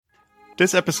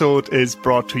This episode is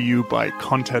brought to you by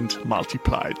Content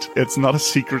Multiplied. It's not a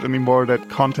secret anymore that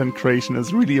content creation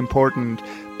is really important,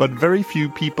 but very few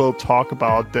people talk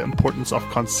about the importance of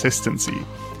consistency.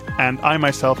 And I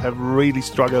myself have really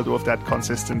struggled with that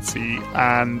consistency.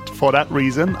 And for that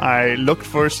reason, I looked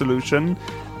for a solution,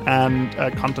 and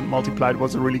Content Multiplied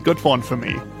was a really good one for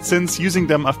me. Since using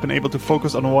them, I've been able to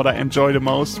focus on what I enjoy the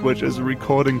most, which is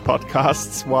recording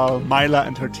podcasts, while Mila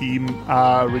and her team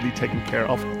are really taking care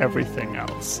of everything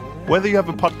else. Whether you have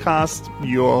a podcast,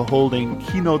 you're holding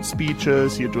keynote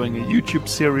speeches, you're doing a YouTube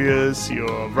series,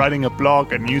 you're writing a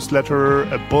blog, a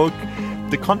newsletter, a book,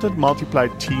 the Content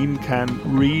Multiplied team can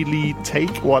really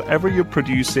take whatever you're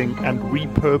producing and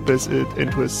repurpose it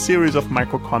into a series of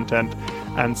micro-content,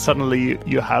 and suddenly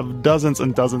you have dozens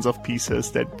and dozens of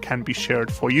pieces that can be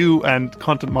shared for you, and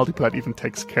Content Multiplied even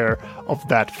takes care of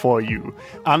that for you.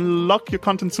 Unlock your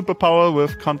content superpower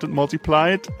with Content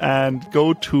Multiplied and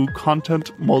go to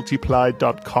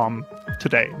contentmultiplied.com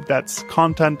today. That's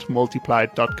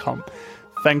contentmultiplied.com.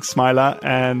 Thanks, Mila,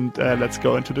 and let's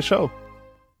go into the show.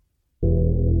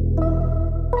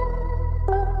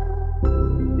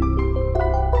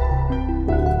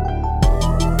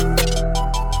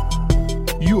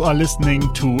 You are listening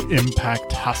to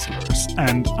Impact Hustlers,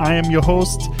 and I am your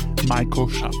host, Michael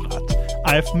Schaffrath.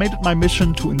 I have made it my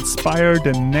mission to inspire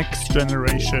the next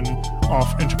generation of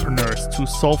entrepreneurs to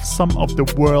solve some of the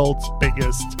world's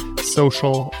biggest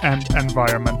social and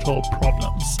environmental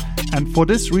problems. And for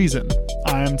this reason,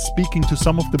 I am speaking to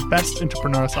some of the best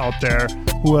entrepreneurs out there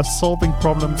who are solving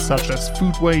problems such as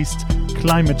food waste,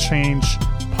 climate change,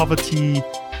 poverty,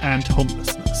 and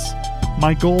homelessness.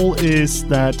 My goal is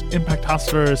that Impact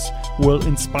Hustlers will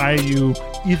inspire you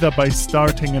either by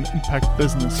starting an impact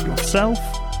business yourself,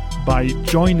 by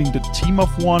joining the team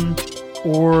of one,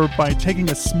 or by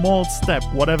taking a small step,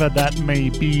 whatever that may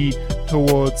be,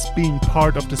 towards being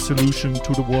part of the solution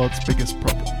to the world's biggest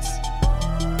problems.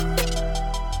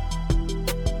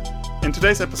 In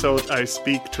today's episode, I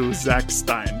speak to Zach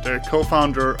Stein, the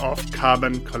co-founder of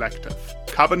Carbon Collective.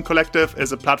 Carbon Collective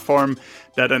is a platform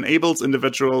that enables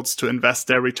individuals to invest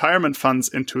their retirement funds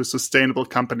into sustainable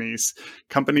companies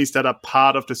that are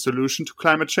part of the solution to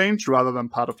climate change rather than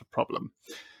part of the problem.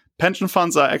 Pension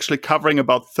funds are actually covering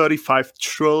about 35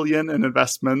 trillion in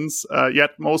investments,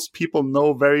 yet most people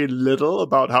know very little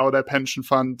about how their pension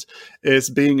fund is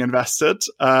being invested.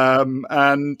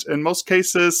 And in most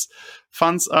cases,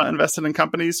 funds are invested in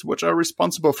companies which are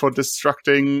responsible for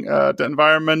destructing the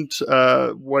environment,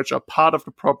 which are part of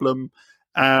the problem,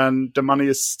 and the money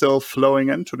is still flowing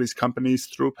into these companies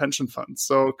through pension funds.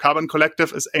 So Carbon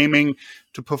Collective is aiming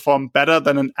to perform better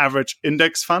than an average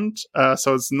index fund.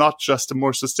 So it's not just a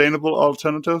more sustainable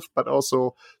alternative, but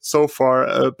also so far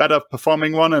a better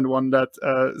performing one, and one that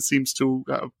seems to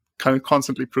kind of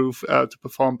constantly prove to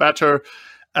perform better.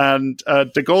 And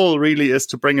the goal really is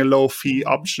to bring a low fee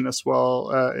option as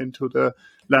well into the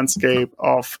landscape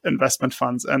of investment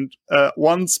funds. And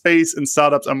one space in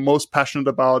startups I'm most passionate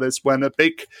about is when a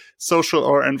big social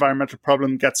or environmental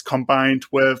problem gets combined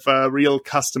with a real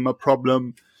customer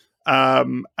problem,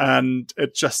 and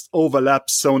it just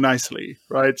overlaps so nicely,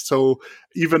 right? So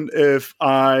even if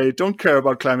I don't care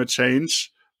about climate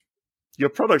change, your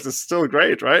product is still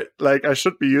great, right? Like, I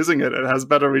should be using it. It has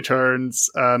better returns,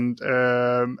 and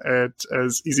it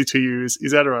is easy to use,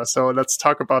 etc. So let's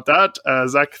talk about that.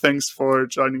 Zach, thanks for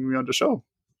joining me on the show.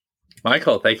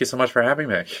 Michael, thank you so much for having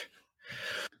me.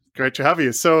 Great to have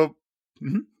you. So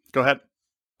go ahead.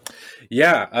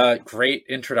 Yeah, great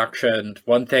introduction.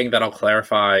 One thing that I'll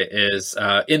clarify is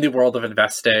in the world of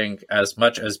investing, as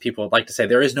much as people like to say,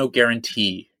 there is no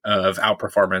guarantee of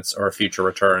outperformance or future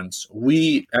returns.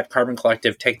 We at Carbon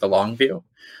Collective take the long view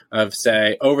of,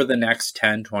 say, over the next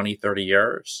 10, 20, 30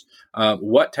 years,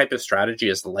 what type of strategy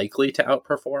is likely to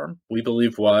outperform. We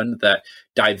believe one that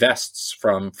divests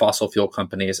from fossil fuel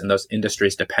companies and those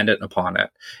industries dependent upon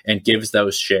it, and gives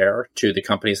those share to the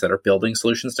companies that are building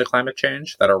solutions to climate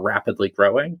change that are rapidly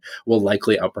growing, will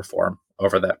likely outperform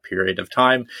over that period of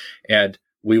time. And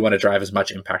we want to drive as much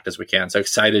impact as we can. So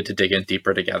excited to dig in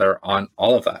deeper together on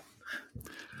all of that.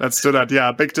 Let's do that.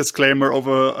 Yeah, big disclaimer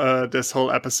over this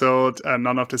whole episode.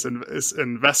 None of this is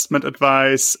investment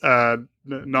advice.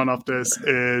 None of this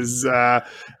is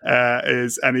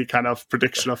any kind of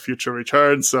prediction of future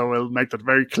returns. So we'll make that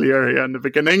very clear here in the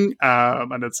beginning.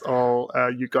 And it's all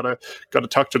you gotta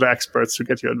talk to the experts to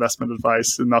get your investment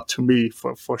advice, not to me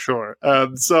for sure.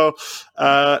 So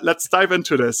let's dive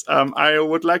into this. I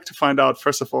would like to find out,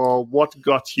 first of all, what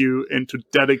got you into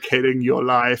dedicating your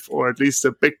life, or at least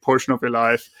a big portion of your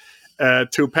life,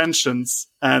 to pensions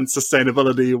and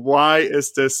sustainability. Why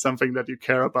is this something that you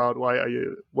care about? Why are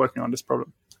you working on this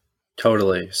problem?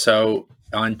 Totally. So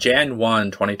on Jan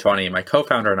 1, 2020, my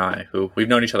co-founder and I, who we've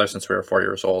known each other since we were 4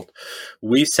 years old,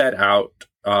 we set out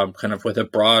kind of with a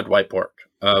broad whiteboard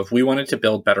of we wanted to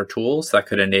build better tools that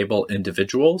could enable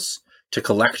individuals to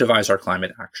collectivize our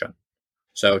climate action.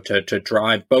 So to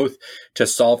drive both to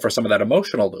solve for some of that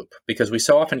emotional loop, because we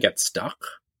so often get stuck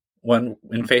when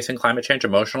in facing climate change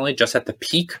emotionally, just at the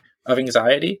peak of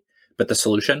anxiety, but the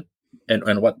solution and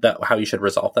how you should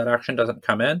resolve that action doesn't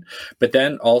come in. But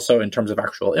then also in terms of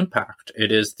actual impact,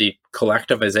 it is the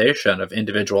collectivization of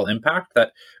individual impact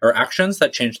or actions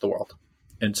that change the world.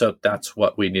 And so that's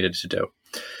what we needed to do.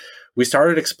 We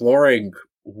started exploring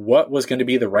what was going to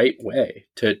be the right way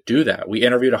to do that. We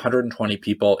interviewed 120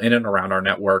 people in and around our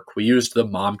network. We used the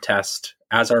mom test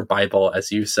as our Bible,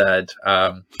 as you said.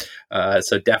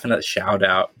 So definite shout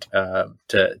out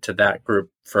to that group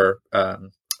for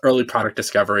early product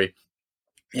discovery.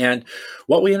 And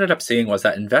what we ended up seeing was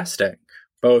that investing,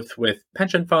 both with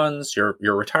pension funds, your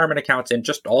retirement accounts, and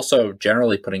just also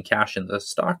generally putting cash in the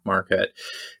stock market,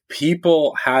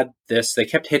 people had this, they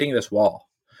kept hitting this wall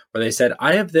where they said,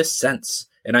 I have this sense,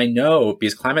 and I know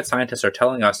because climate scientists are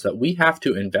telling us that we have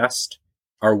to invest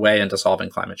our way into solving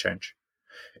climate change.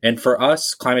 And for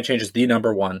us, climate change is the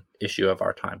number one issue of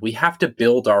our time. We have to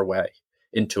build our way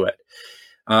into it.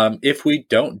 If we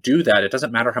don't do that, it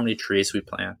doesn't matter how many trees we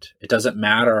plant. It doesn't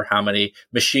matter how many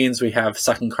machines we have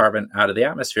sucking carbon out of the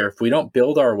atmosphere. If we don't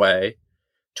build our way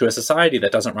to a society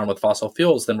that doesn't run with fossil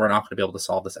fuels, then we're not going to be able to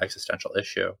solve this existential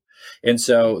issue. And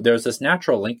so there's this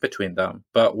natural link between them.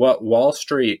 But what Wall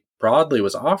Street broadly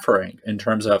was offering in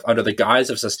terms of under the guise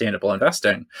of sustainable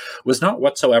investing was not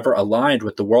whatsoever aligned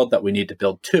with the world that we need to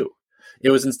build to.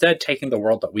 It was instead taking the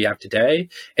world that we have today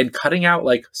and cutting out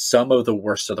like some of the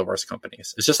worst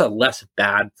companies. It's just a less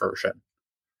bad version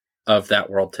of that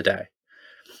world today.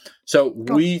 So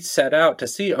we set out to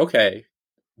see, okay,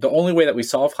 the only way that we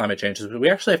solve climate change is we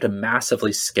actually have to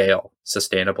massively scale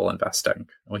sustainable investing.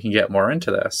 We can get more into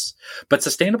this. But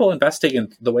sustainable investing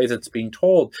in the ways it's being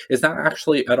told is not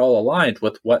actually at all aligned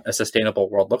with what a sustainable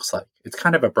world looks like. It's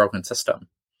kind of a broken system.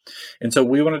 And so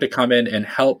we wanted to come in and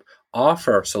help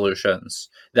offer solutions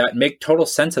that make total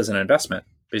sense as an investment,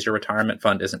 because your retirement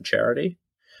fund isn't charity,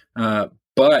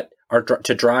 but are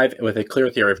to drive with a clear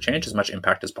theory of change as much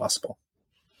impact as possible.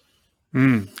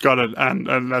 Got it.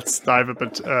 And let's dive a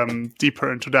bit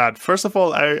deeper into that. First of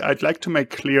all, I'd like to make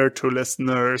clear to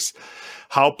listeners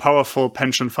how powerful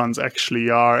pension funds actually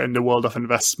are in the world of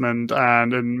investment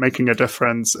and in making a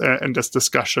difference in this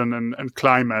discussion and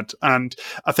climate. And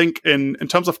I think in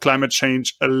terms of climate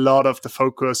change, a lot of the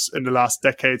focus in the last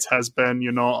decades has been,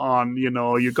 on,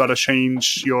 you got to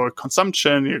change your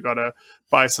consumption, you got to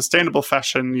buy sustainable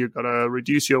fashion, you got to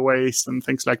reduce your waste and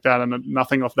things like that. And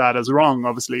nothing of that is wrong,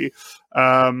 obviously.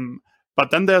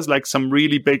 But then there's like some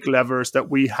really big levers that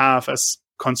we have as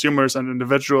consumers and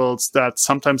individuals that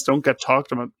sometimes don't get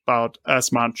talked about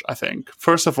as much, I think.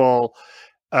 First of all,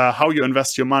 how you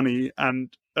invest your money.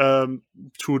 And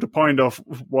to the point of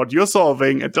what you're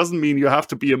solving, it doesn't mean you have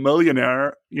to be a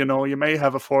millionaire. You may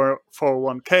have a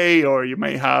 401k, or you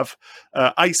may have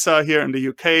ISA here in the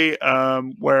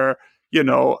UK, where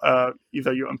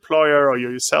either your employer or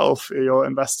you yourself, you're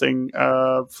investing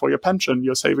for your pension,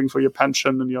 you're saving for your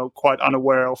pension, and you're quite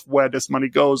unaware of where this money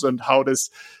goes and how this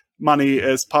money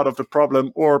is part of the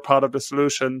problem or part of the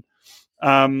solution.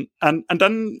 And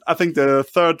then I think the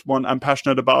third one I'm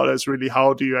passionate about is really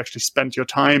how do you actually spend your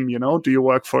time? Do you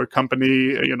work for a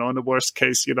company, in the worst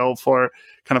case, for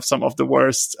kind of some of the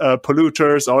worst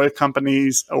polluters, oil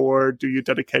companies, or do you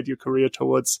dedicate your career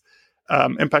towards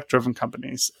impact-driven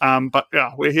companies? But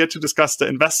yeah, we're here to discuss the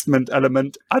investment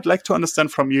element. I'd like to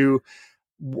understand from you,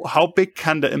 how big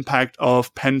can the impact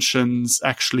of pensions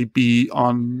actually be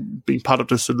on being part of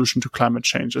the solution to climate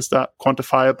change? Is that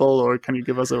quantifiable, or can you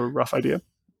give us a rough idea?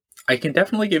 I can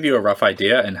definitely give you a rough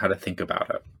idea and how to think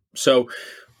about it. So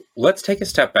let's take a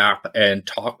step back and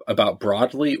talk about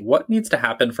broadly what needs to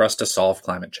happen for us to solve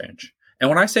climate change. And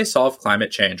when I say solve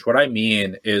climate change, what I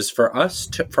mean is for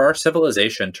our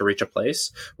civilization to reach a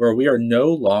place where we are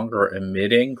no longer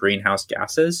emitting greenhouse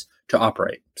gases to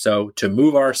operate. So to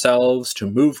move ourselves, to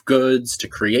move goods, to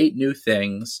create new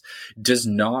things does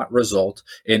not result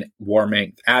in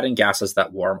adding gases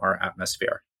that warm our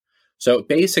atmosphere. So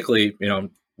basically,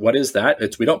 what is that?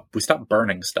 It's we stop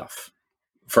burning stuff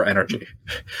for energy.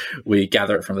 We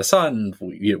gather it from the sun.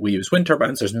 We use wind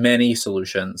turbines. There's many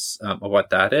solutions of what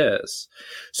that is.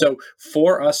 So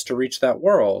for us to reach that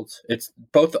world, it's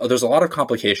both. There's a lot of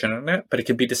complication in it, but it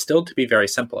can be distilled to be very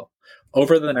simple.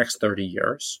 over the next 30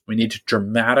 years, we need to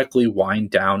dramatically wind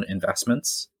down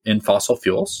investments in fossil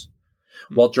fuels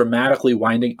while dramatically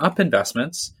winding up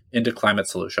investments into climate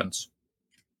solutions.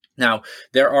 Now,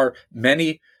 there are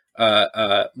many,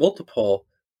 multiple,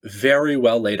 very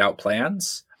well laid out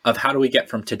plans of how do we get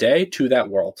from today to that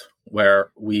world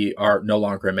where we are no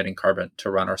longer emitting carbon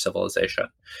to run our civilization.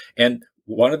 And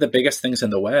one of the biggest things in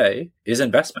the way is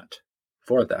investment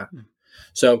for that.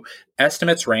 So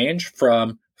estimates range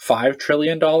from $5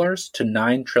 trillion to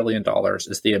 $9 trillion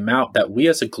is the amount that we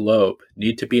as a globe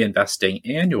need to be investing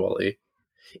annually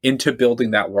into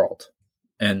building that world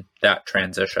and that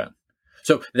transition.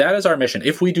 So that is our mission.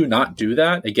 If we do not do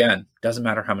that, again, doesn't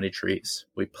matter how many trees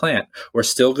we plant, we're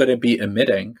still going to be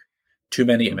emitting too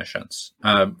many emissions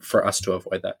for us to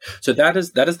avoid that. So that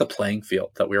is the playing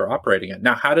field that we are operating in.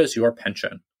 Now, how does your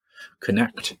pension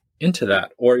connect into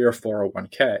that, or your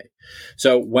 401k?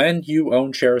 So when you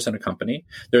own shares in a company,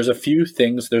 there's a few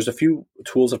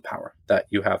tools of power that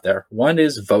you have there. One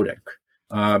is voting.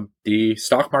 The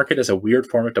stock market is a weird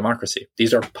form of democracy.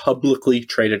 These are publicly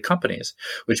traded companies,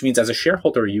 which means as a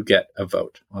shareholder, you get a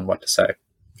vote on what to say.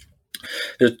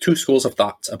 There's two schools of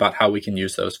thoughts about how we can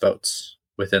use those votes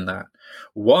within that.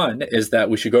 One is that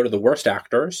we should go to the worst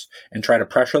actors and try to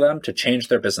pressure them to change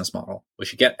their business model. We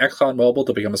should get ExxonMobil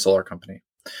to become a solar company.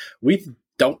 We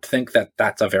don't think that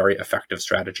that's a very effective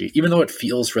strategy, even though it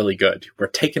feels really good. We're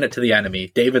taking it to the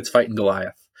enemy. David's fighting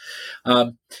Goliath.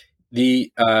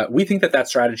 We think that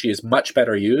strategy is much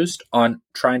better used on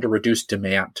trying to reduce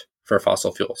demand for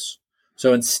fossil fuels.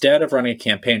 So instead of running a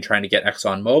campaign trying to get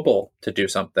ExxonMobil to do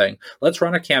something, let's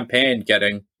run a campaign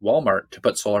getting Walmart to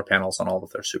put solar panels on all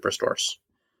of their superstores.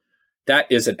 That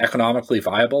is an economically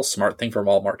viable, smart thing for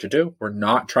Walmart to do. We're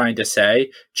not trying to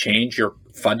say, change your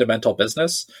fundamental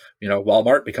business,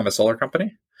 Walmart, become a solar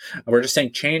company. We're just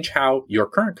saying, change how your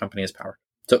current company is powered.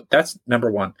 So that's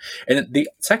number one. And the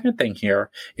second thing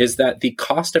here is that the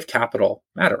cost of capital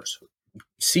matters.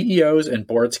 CEOs and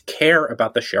boards care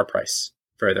about the share price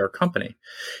for their company,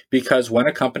 because when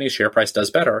a company's share price does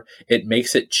better, it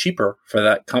makes it cheaper for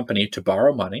that company to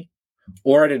borrow money,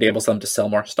 or it enables them to sell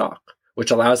more stock, which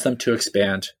allows them to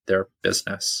expand their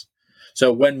business.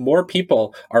 So when more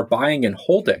people are buying and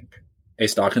holding a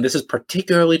stock, and this is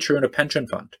particularly true in a pension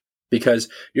fund, because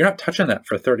you're not touching that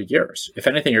for 30 years. If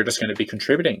anything, you're just going to be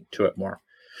contributing to it more.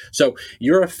 So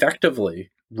you're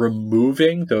effectively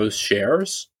removing those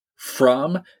shares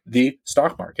from the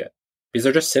stock market, because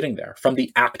they're just sitting there, from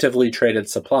the actively traded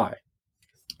supply.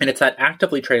 And it's that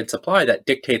actively traded supply that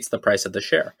dictates the price of the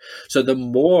share. So the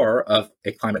more of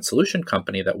a climate solution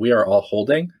company that we are all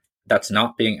holding that's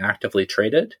not being actively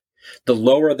traded, the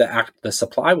lower the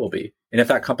supply will be. And if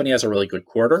that company has a really good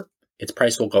quarter, its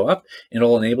price will go up, and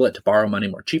it'll enable it to borrow money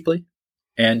more cheaply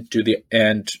and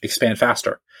expand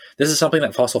faster. This is something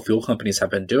that fossil fuel companies have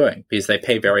been doing because they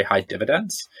pay very high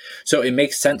dividends. So it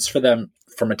makes sense for them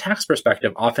from a tax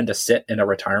perspective often to sit in a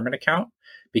retirement account,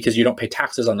 because you don't pay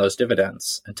taxes on those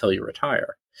dividends until you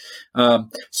retire.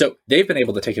 So they've been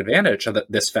able to take advantage of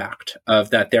this fact of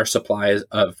that their supply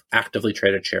of actively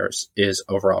traded shares is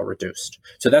overall reduced.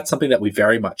 So that's something that we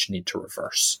very much need to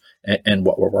reverse and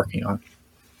what we're working on.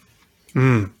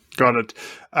 Got it.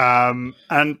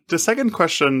 And the second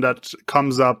question that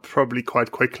comes up probably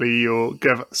quite quickly, you'll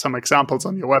give some examples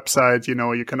on your website.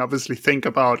 You can obviously think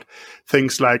about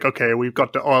things like, okay, we've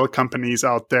got the oil companies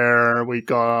out there. We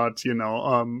got,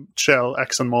 Shell,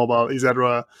 ExxonMobil,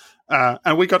 etc.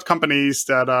 And we got companies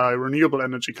that are renewable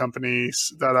energy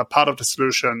companies that are part of the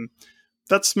solution.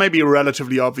 That's maybe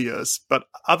relatively obvious. But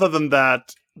other than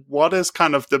that, what is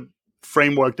kind of the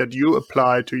framework that you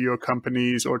apply to your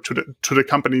companies, or to the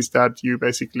companies that you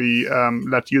basically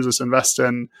let users invest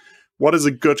in? What is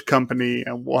a good company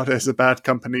and what is a bad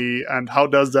company, and how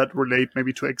does that relate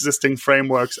maybe to existing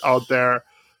frameworks out there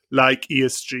like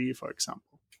ESG, for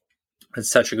example?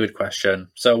 It's such a good question.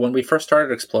 So when we first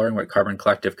started exploring what Carbon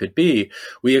Collective could be,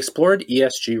 we explored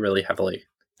ESG really heavily.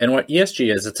 And what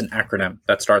ESG is, it's an acronym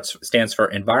that stands for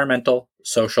environmental,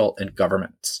 social, and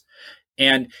governance.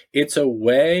 And it's a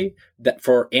way that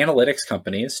for analytics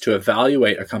companies to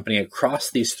evaluate a company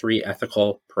across these three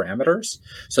ethical parameters.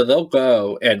 So they'll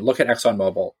go and look at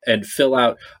ExxonMobil and fill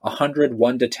out 100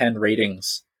 1 to 10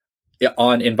 ratings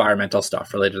on environmental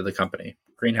stuff related to the company.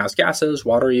 Greenhouse gases,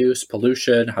 water use,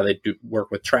 pollution, how they do work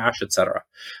with trash, etc.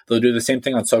 They'll do the same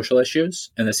thing on social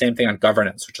issues and the same thing on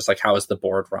governance, which is like, how is the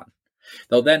board run?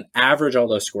 They'll then average all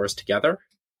those scores together.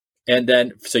 And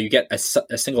then, so you get a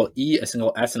single E, a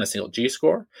single S, and a single G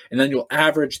score. And then you'll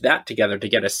average that together to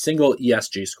get a single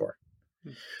ESG score.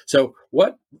 So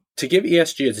to give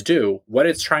ESG its due, what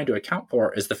it's trying to account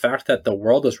for is the fact that the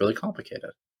world is really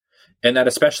complicated. And that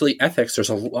especially ethics, there's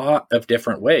a lot of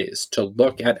different ways to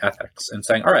look at ethics and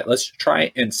saying, all right, let's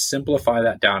try and simplify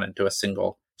that down into a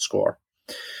single score.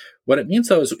 What it means,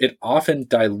 though, is it often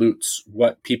dilutes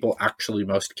what people actually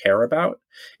most care about.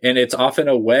 And it's often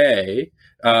a way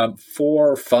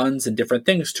for funds and different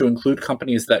things to include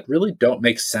companies that really don't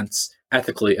make sense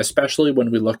ethically, especially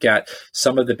when we look at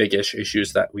some of the big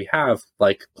issues that we have,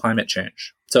 like climate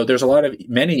change. So there's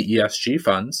many ESG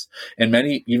funds and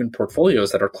many even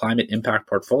portfolios that are climate impact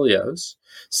portfolios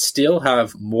still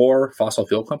have more fossil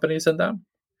fuel companies in them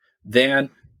than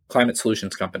climate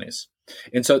solutions companies.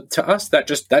 And so to us,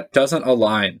 that doesn't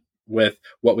align with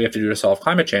what we have to do to solve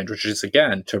climate change, which is,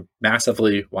 again, to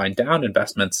massively wind down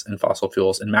investments in fossil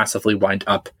fuels and massively wind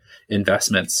up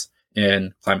investments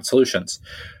in climate solutions.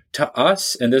 To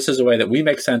us, and this is a way that we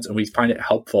make sense and we find it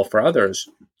helpful for others,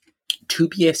 to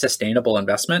be a sustainable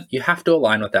investment, you have to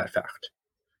align with that fact.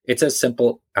 It's as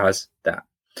simple as that.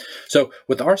 So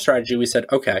with our strategy, we said,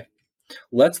 okay,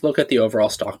 let's look at the overall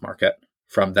stock market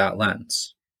from that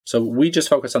lens. So we just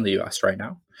focus on the US right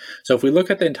now. So if we look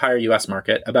at the entire US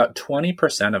market, about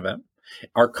 20% of it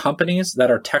are companies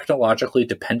that are technologically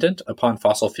dependent upon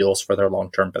fossil fuels for their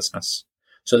long-term business.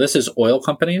 So this is oil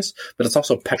companies, but it's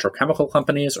also petrochemical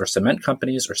companies or cement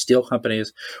companies or steel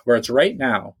companies, where it's right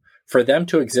now, for them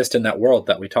to exist in that world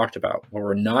that we talked about, where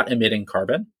we're not emitting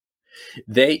carbon,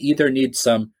 they either need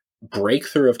some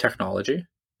breakthrough of technology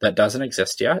that doesn't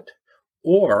exist yet,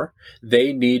 or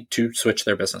they need to switch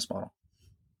their business model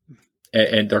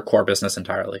and their core business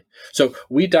entirely. So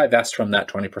we divest from that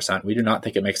 20%. We do not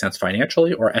think it makes sense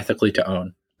financially or ethically to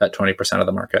own that 20% of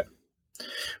the market.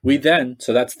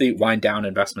 So that's the wind down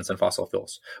investments in fossil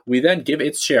fuels. We then give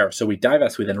its share. So we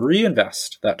divest, we then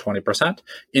reinvest that 20%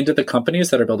 into the companies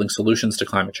that are building solutions to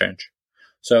climate change.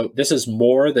 So this is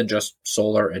more than just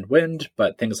solar and wind,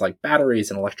 but things like batteries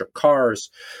and electric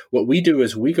cars. What we do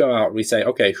is we go out, we say,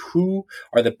 okay, who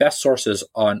are the best sources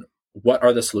on what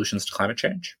are the solutions to climate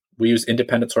change? We use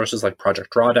independent sources like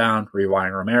Project Drawdown,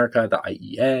 Rewiring America, the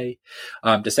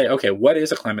IEA, to say, okay, what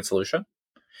is a climate solution?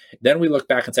 Then we look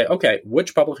back and say, okay,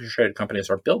 which publicly traded companies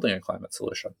are building a climate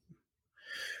solution?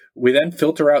 We then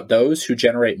filter out those who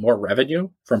generate more revenue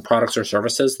from products or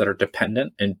services that are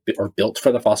dependent or built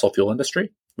for the fossil fuel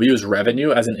industry. We use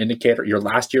revenue as an indicator, your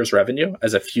last year's revenue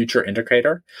as a future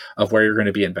indicator of where you're going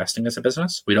to be investing as a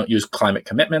business. We don't use climate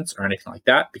commitments or anything like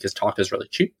that because talk is really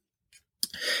cheap.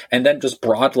 And then just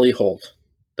broadly hold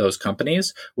those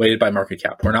companies weighted by market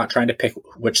cap. We're not trying to pick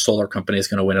which solar company is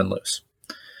going to win and lose.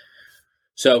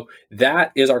 So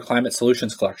that is our climate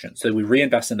solutions collection. So we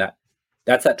reinvest in that.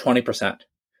 That's that 20%.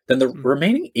 Then the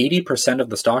remaining 80% of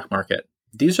the stock market,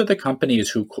 these are the companies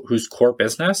whose core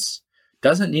business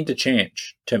doesn't need to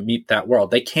change to meet that world.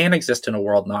 They can exist in a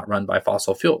world not run by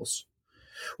fossil fuels,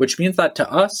 which means that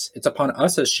to us, it's upon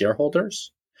us as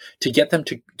shareholders to get them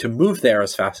to move there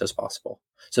as fast as possible.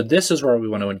 So this is where we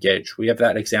want to engage. We have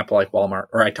that example like Walmart,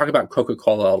 or I talk about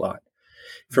Coca-Cola a lot.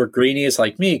 For greenies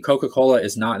like me, Coca-Cola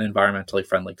is not an environmentally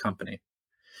friendly company.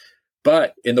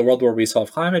 But in the world where we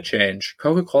solve climate change,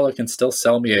 Coca-Cola can still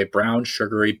sell me a brown,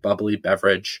 sugary, bubbly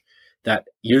beverage that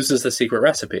uses the secret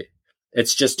recipe.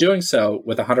 It's just doing so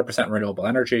with 100% renewable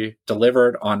energy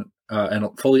delivered on a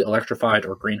fully electrified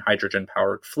or green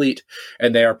hydrogen-powered fleet,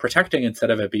 and they are protecting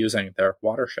instead of abusing their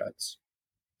watersheds.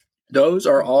 Those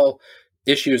are all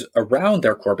issues around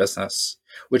their core business,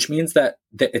 which means that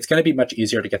it's going to be much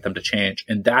easier to get them to change.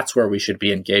 And that's where we should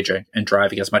be engaging and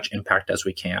driving as much impact as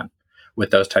we can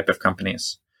with those type of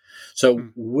companies. So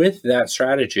with that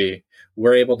strategy,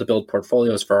 we're able to build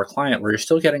portfolios for our client where you're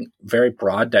still getting very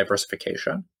broad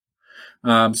diversification.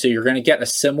 So you're going to get a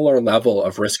similar level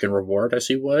of risk and reward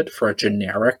as you would for a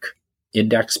generic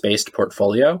index-based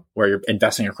portfolio where you're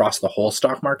investing across the whole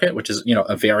stock market, which is,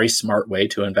 a very smart way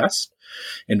to invest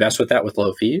with that with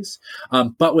low fees,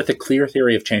 but with a clear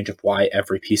theory of change of why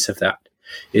every piece of that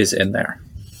is in there.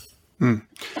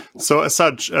 So as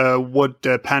such, would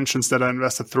the pensions that are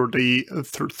invested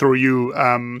through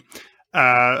you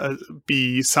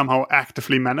be somehow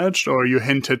actively managed, or you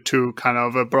hinted to kind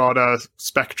of a broader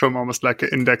spectrum, almost like an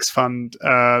index fund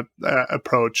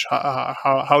approach?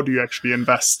 How do you actually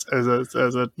invest?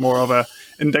 Is it more of a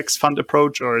index fund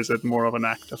approach, or is it more of an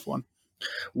active one?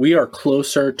 We are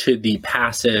closer to the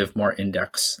passive, more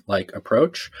index-like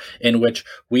approach, in which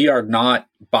we are not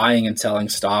buying and selling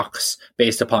stocks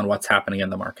based upon what's happening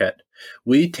in the market.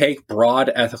 We take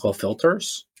broad ethical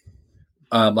filters,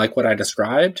 like what I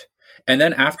described, and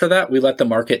then after that, we let the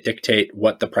market dictate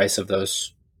what the price of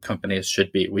those companies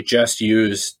should be. We just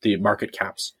use the market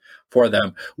caps for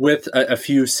them with a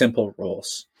few simple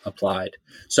rules applied.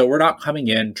 So we're not coming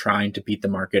in trying to beat the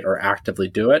market or actively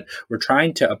do it. We're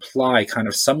trying to apply kind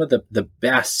of some of the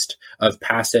best of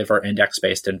passive or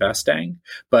index-based investing,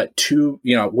 but to,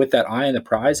 with that eye on the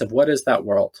prize of what is that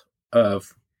world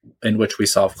in which we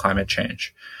solve climate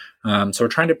change. So we're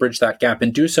trying to bridge that gap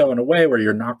and do so in a way where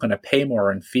you're not going to pay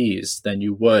more in fees than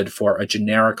you would for a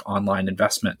generic online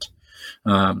investment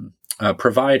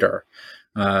provider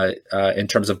in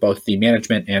terms of both the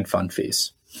management and fund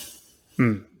fees.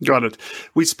 Got it.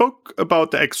 We spoke about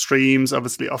the extremes,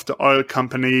 obviously, of the oil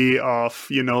company, of,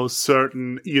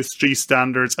 certain ESG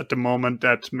standards at the moment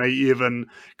that may even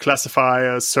classify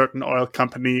a certain oil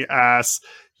company as,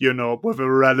 with a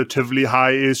relatively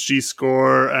high ESG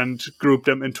score and group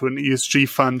them into an ESG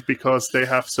fund because they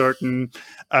have certain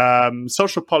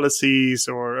social policies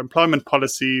or employment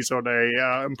policies, or they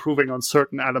are improving on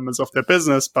certain elements of their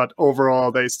business, but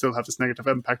overall they still have this negative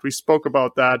impact. We spoke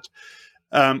about that.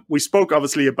 We spoke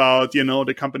obviously about,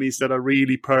 the companies that are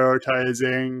really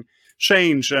prioritizing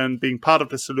change and being part of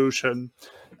the solution.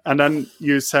 And then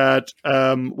you said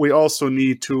we also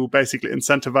need to basically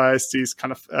incentivize these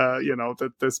kind of,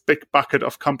 this big bucket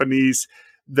of companies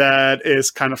that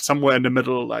is kind of somewhere in the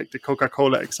middle, like the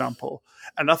Coca-Cola example.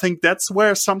 And I think that's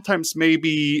where sometimes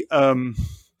maybe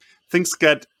things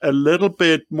get a little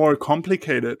bit more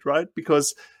complicated, right?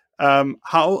 Because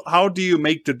how do you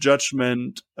make the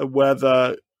judgment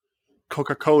whether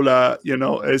Coca-Cola,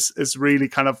 is really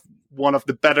kind of one of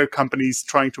the better companies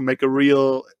trying to make a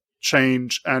real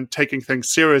change and taking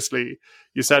things seriously?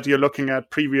 You said you're looking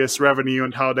at previous revenue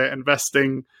and how they're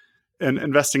investing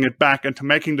it back into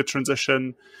making the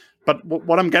transition. But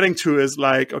what I'm getting to is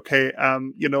like, okay,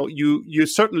 you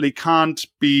certainly can't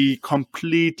be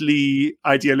completely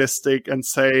idealistic and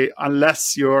say,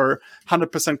 unless you're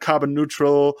 100% carbon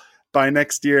neutral by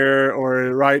next year,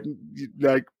 or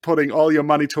like putting all your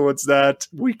money towards that,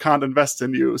 we can't invest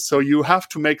in you. So you have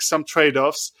to make some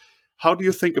trade-offs. How do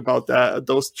you think about that,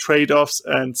 those trade-offs,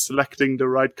 and selecting the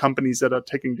right companies that are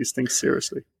taking these things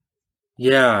seriously?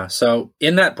 Yeah. So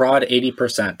in that broad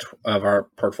 80% of our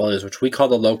portfolios, which we call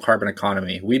the low carbon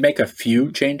economy, we make a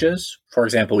few changes. For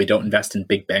example, we don't invest in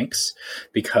big banks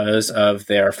because of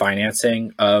their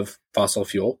financing of fossil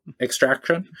fuel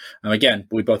extraction. Again,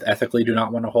 we both ethically do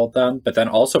not want to hold them, but then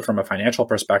also from a financial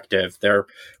perspective,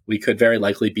 we could very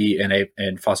likely be in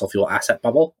a fossil fuel asset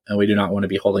bubble, and we do not want to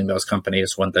be holding those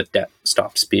companies when the debt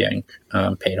stops being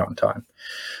paid on time.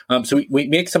 So we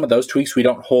make some of those tweaks. We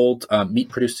don't hold meat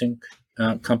producing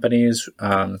companies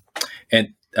and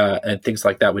things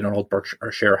like that. We don't hold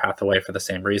Berkshire Hathaway for the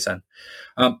same reason.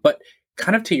 But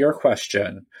kind of to your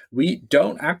question, we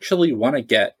don't actually want to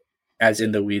get as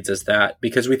in the weeds as that,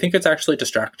 because we think it's actually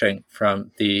distracting from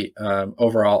the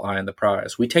overall eye on the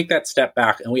prize. We take that step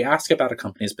back and we ask about a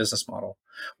company's business model.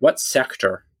 What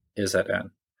sector is it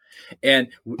in? And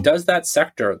does that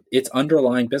sector, its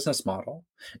underlying business model,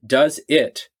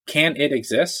 can it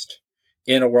exist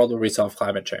in a world where we solve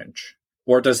climate change?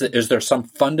 Or is there some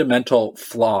fundamental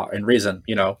flaw in reason?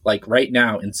 Like right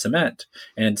now in cement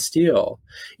and in steel,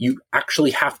 you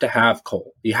actually have to have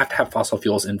coal. You have to have fossil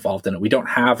fuels involved in it. We don't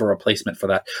have a replacement for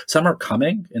that. Some are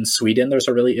coming. In Sweden, there's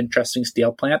a really interesting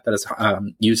steel plant that is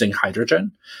using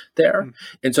hydrogen there.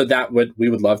 And so we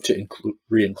would love to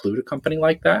re-include a company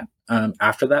like that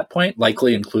after that point,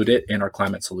 likely include it in our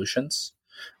climate solutions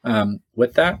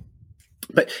with that.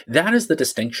 But that is the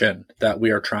distinction that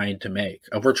we are trying to make.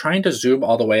 We're trying to zoom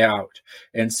all the way out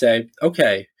and say,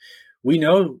 okay, we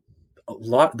know a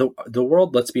lot. The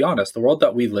world, let's be honest, the world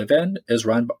that we live in is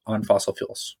run on fossil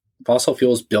fuels. Fossil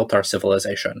fuels built our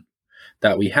civilization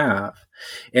that we have.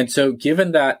 And so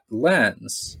given that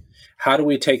lens, how do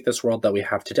we take this world that we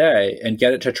have today and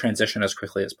get it to transition as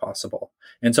quickly as possible?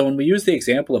 And so when we use the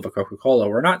example of a Coca-Cola,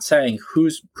 we're not saying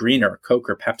who's greener, Coke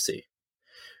or Pepsi,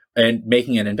 and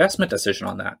making an investment decision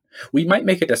on that. We might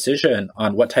make a decision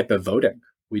on what type of voting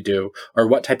we do, or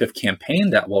what type of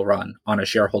campaign that we'll run on a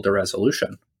shareholder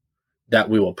resolution that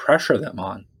we will pressure them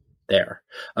on there,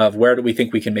 of where do we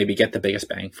think we can maybe get the biggest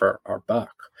bang for our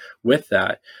buck with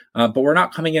that. But we're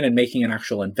not coming in and making an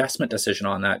actual investment decision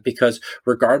on that, because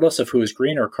regardless of who is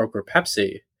greener, Coke or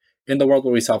Pepsi, in the world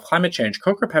where we solve climate change,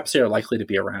 Coke or Pepsi are likely to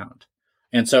be around.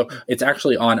 And so it's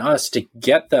actually on us to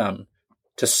get them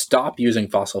to stop using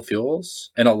fossil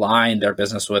fuels and align their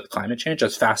business with climate change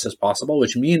as fast as possible,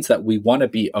 which means that we want to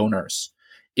be owners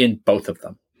in both of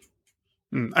them.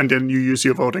 And then you use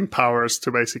your voting powers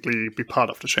to basically be part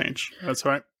of the change. That's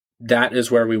right. that is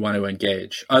where we want to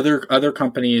engage. Other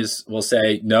companies will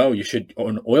say, no, you should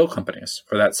own oil companies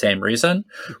for that same reason.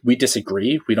 We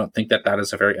disagree. We don't think that that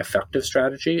is a very effective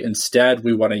strategy. Instead,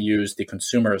 we want to use the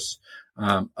consumers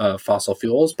of fossil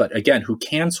fuels, but again, who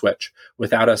can switch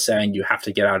without us saying you have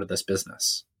to get out of this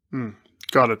business.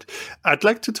 Got it. I'd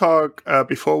like to talk,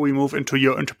 before we move into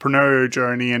your entrepreneurial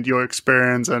journey and your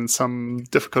experience and some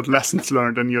difficult lessons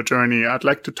learned in your journey, I'd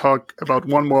like to talk about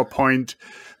one more point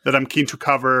that I'm keen to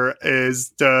cover, is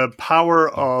the power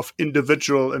of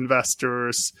individual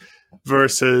investors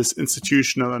versus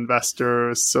institutional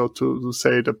investors, so to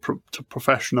say to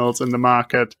professionals in the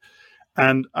market.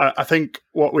 And I think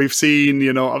what we've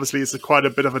seen, obviously is quite a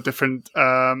bit of a different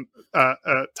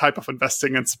type of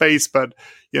investing in space. But,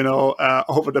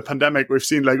 over the pandemic, we've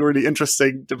seen like really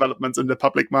interesting developments in the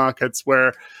public markets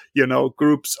where,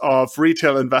 groups of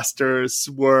retail investors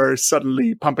were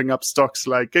suddenly pumping up stocks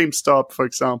like GameStop, for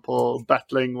example,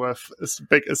 battling with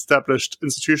big established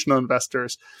institutional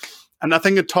investors. And I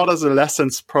think it taught us a lesson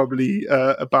probably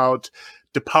about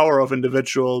the power of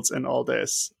individuals in all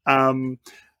this.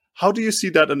 How do you see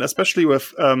that, and especially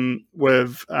with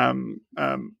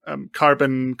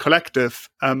Carbon Collective?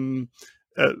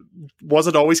 Was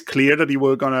it always clear that you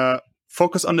were going to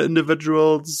focus on the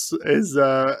individuals? Is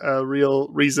a real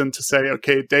reason to say,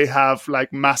 okay, they have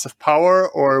like massive power,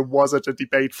 or was it a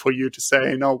debate for you to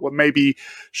say, no, well, maybe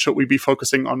should we be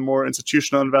focusing on more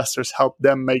institutional investors, help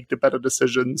them make the better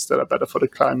decisions that are better for the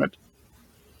climate?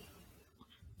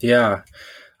 Yeah,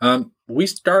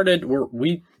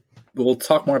 we'll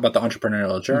talk more about the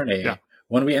entrepreneurial journey. Yeah.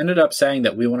 When we ended up saying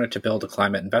that we wanted to build a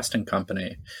climate investing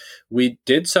company, we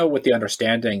did so with the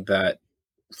understanding that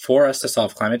for us to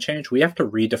solve climate change, we have to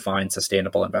redefine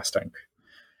sustainable investing.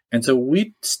 And so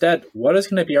what is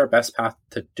going to be our best path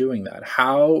to doing that?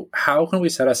 How can we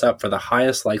set us up for the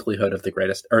highest likelihood of the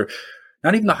greatest, or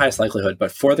not even the highest likelihood,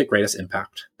 but for the greatest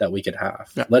impact that we could have?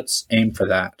 Yeah. Let's aim for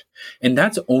that. And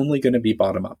that's only going to be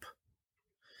bottom up.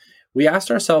 We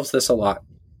asked ourselves this a lot.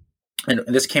 And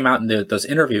this came out in those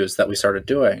interviews that we started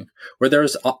doing, where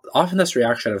there's often this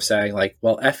reaction of saying, like,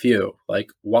 well, F you,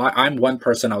 like, why? I'm one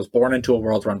person. I was born into a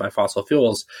world run by fossil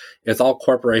fuels. It's all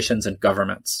corporations and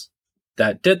governments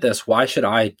that did this. Why should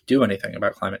I do anything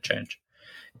about climate change?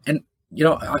 And,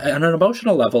 on an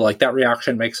emotional level, like, that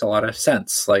reaction makes a lot of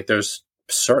sense. Like, there's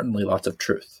certainly lots of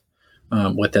truth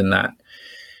within that.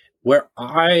 Where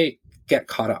I get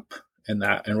caught up in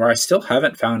that, and where I still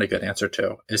haven't found a good answer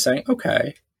to, is saying,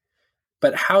 okay,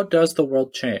 but how does the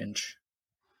world change?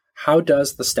 How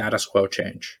does the status quo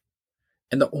change?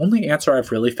 And the only answer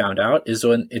I've really found out is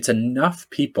when it's enough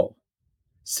people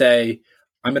say,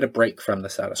 I'm going to break from the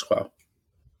status quo.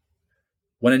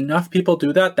 When enough people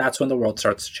do that, that's when the world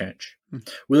starts to change.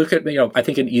 We look at, I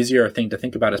think an easier thing to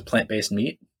think about is plant-based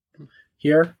meat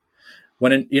here.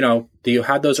 When, you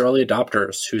had those early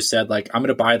adopters who said, like, I'm going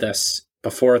to buy this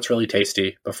before it's really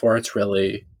tasty, before it's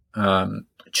really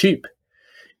cheap.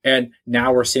 And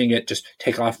now we're seeing it just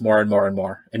take off more and more and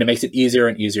more. And it makes it easier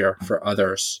and easier for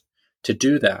others to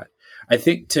do that. I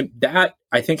think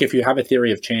if you have a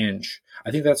theory of change, I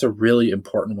think that's a really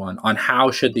important one on how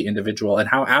should the individual and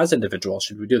how as individuals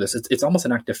should we do this. It's almost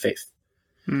an act of faith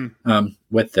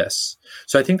with this.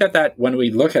 So I think that when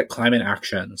we look at climate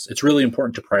actions, it's really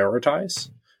important to prioritize.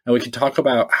 And we can talk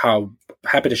about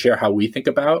happy to share how we think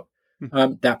about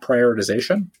that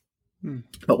prioritization.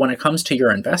 But when it comes to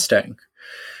your investing,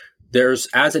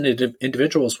 as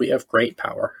individuals, we have great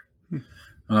power.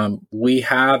 We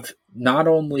have not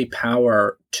only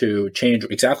power to change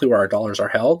exactly where our dollars are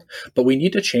held, but we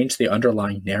need to change the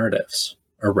underlying narratives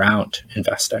around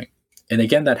investing. And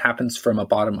again, that happens from a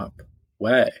bottom-up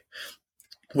way,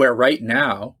 where right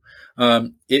now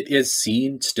it is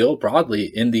seen still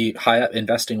broadly in the high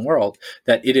investing world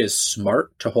that it is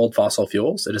smart to hold fossil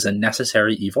fuels. It is a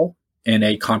necessary evil in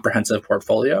a comprehensive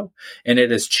portfolio, and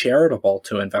it is charitable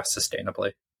to invest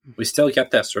sustainably. We still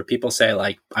get this where people say,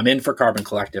 like, I'm in for Carbon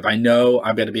Collective. I know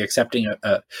I'm going to be accepting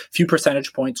a few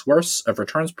percentage points worse of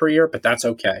returns per year, but that's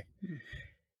okay.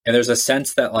 And there's a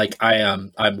sense that, like,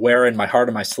 I'm wearing my heart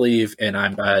on my sleeve, and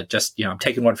I'm I'm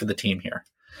taking one for the team here.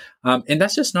 And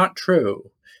that's just not true.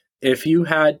 If you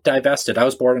had divested, I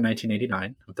was born in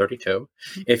 1989, I'm 32.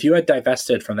 If you had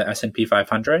divested from the S&P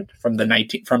 500 from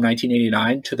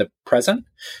 1989 to the present,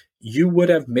 you would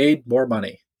have made more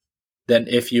money than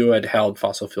if you had held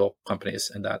fossil fuel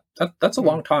companies. And that's a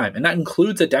long time. And that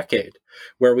includes a decade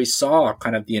where we saw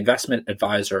kind of the investment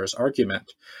advisors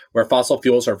argument where fossil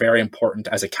fuels are very important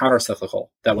as a countercyclical,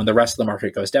 that when the rest of the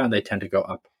market goes down, they tend to go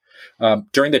up.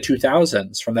 During the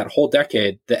 2000s, from that whole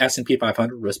decade, the S&P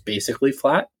 500 was basically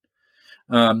flat.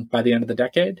 By the end of the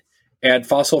decade. And the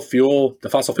fossil fuel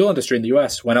industry in the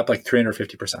US went up like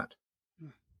 350%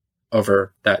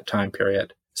 over that time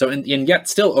period. So, and yet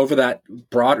still over that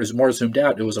broad, is more zoomed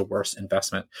out, it was a worse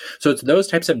investment. So it's those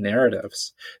types of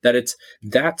narratives that's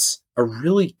a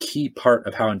really key part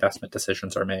of how investment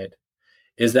decisions are made,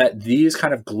 is that these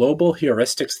kind of global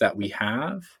heuristics that we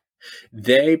have,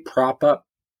 they prop up.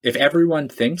 If everyone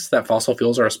thinks that fossil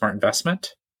fuels are a smart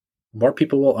investment, more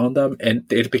people will own them,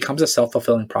 and it becomes a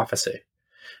self-fulfilling prophecy.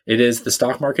 The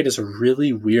stock market is a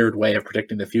really weird way of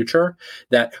predicting the future,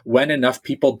 that when enough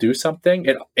people do something,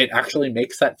 it actually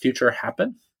makes that future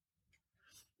happen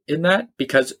in that,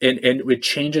 because it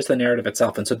changes the narrative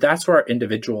itself. And so that's where our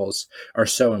individuals are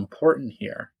so important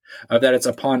here, that it's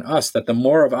upon us, that the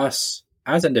more of us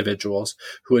as individuals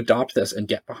who adopt this and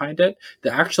get behind it,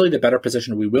 that actually the better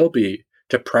position we will be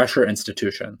to pressure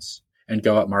institutions and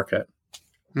go up market.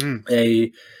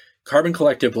 A Carbon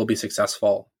Collective will be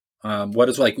successful. What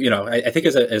is I think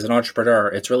as an entrepreneur,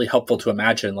 it's really helpful to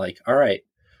imagine all right,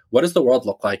 what does the world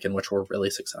look like in which we're really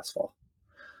successful?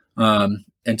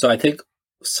 And so I think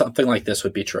something like this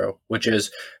would be true, which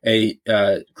is a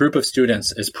group of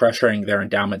students is pressuring their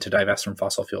endowment to divest from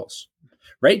fossil fuels.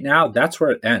 Right now, that's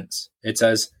where it ends. It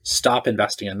says, stop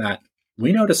investing in that.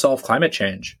 We know to solve climate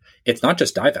change, it's not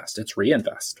just divest, it's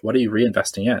reinvest. What are you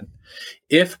reinvesting in?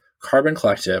 If Carbon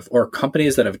Collective or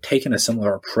companies that have taken a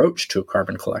similar approach to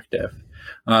Carbon Collective,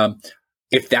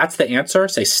 if that's the answer,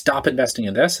 say stop investing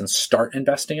in this and start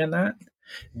investing in that,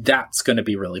 that's going to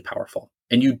be really powerful.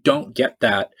 And you don't get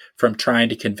that from trying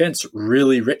to convince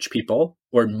really rich people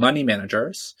or money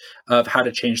managers of how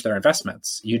to change their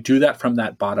investments. You do that from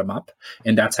that bottom up,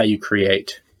 and that's how you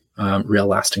create real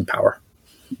lasting power.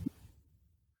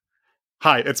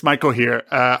 Hi, it's Michael here.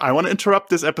 I want to interrupt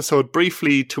this episode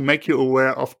briefly to make you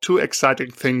aware of two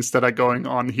exciting things that are going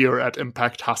on here at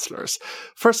Impact Hustlers.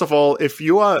 First of all, if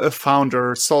you are a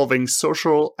founder solving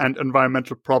social and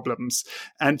environmental problems,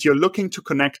 and you're looking to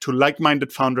connect to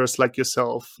like-minded founders like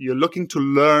yourself, you're looking to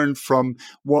learn from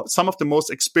some of the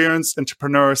most experienced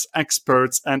entrepreneurs,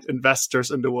 experts, and investors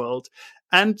in the world,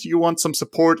 and you want some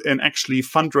support in actually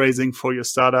fundraising for your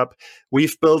startup,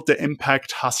 we've built the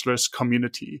Impact Hustlers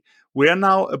community. We are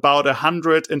now about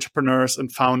 100 entrepreneurs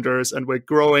and founders, and we're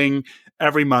growing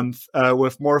every month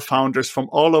with more founders from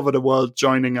all over the world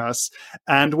joining us.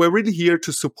 And we're really here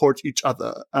to support each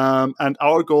other. And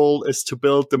our goal is to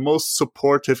build the most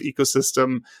supportive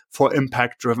ecosystem for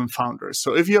impact-driven founders.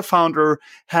 So if you're a founder,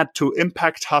 head to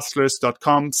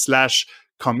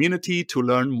impacthustlers.com/community to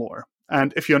learn more.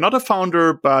 And if you're not a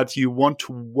founder, but you want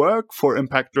to work for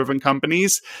impact-driven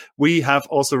companies, we have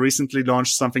also recently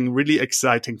launched something really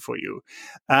exciting for you.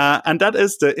 And that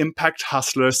is the Impact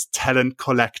Hustlers Talent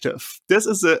Collective. This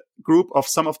is a group of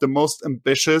some of the most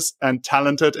ambitious and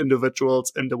talented individuals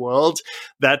in the world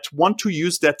that want to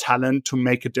use their talent to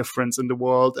make a difference in the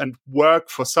world and work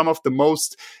for some of the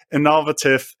most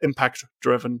innovative,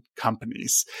 impact-driven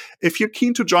companies. If you're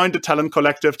keen to join the Talent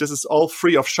Collective, this is all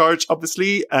free of charge,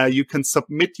 obviously. You can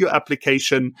submit your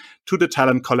application to the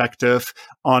Talent Collective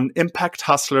on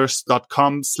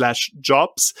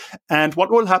impacthustlers.com/jobs. And what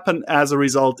will happen as a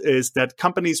result is that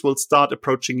companies will start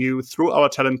approaching you through our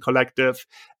Talent Collective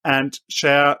and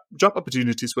share job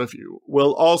opportunities with you.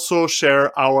 We'll also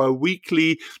share our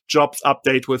weekly jobs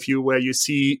update with you, where you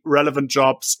see relevant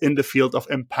jobs in the field of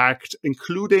impact,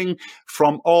 including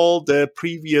from all the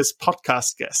previous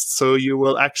podcast guests. So you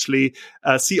will actually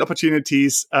see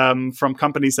opportunities from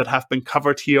companies that have been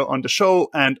covered here on the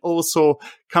show, and also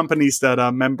companies that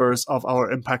are members of our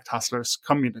Impact Hustlers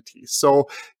community. So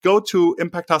go to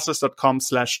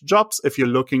impacthustlers.com/jobs if you're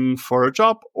looking for a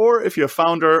job, or if you're a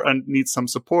founder and need some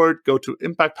support, go to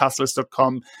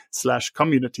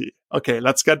impacthustlers.com/community. Okay,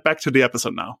 let's get back to the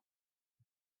episode now.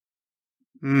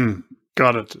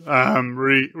 Got it.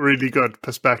 Really good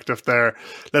perspective there.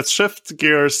 Let's shift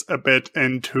gears a bit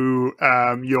into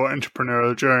your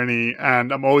entrepreneurial journey.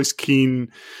 And I'm always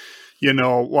keen,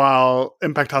 while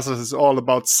Impact Hustlers is all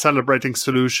about celebrating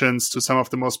solutions to some of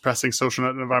the most pressing social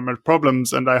and environmental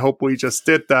problems, and I hope we just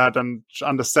did that, and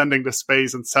understanding the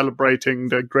space and celebrating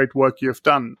the great work you've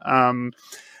done. I'm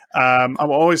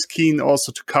always keen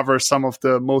also to cover some of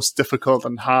the most difficult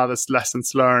and hardest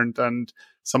lessons learned and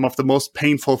some of the most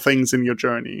painful things in your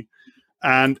journey.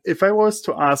 And if I was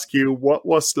to ask you, what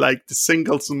was like the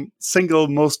single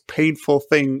most painful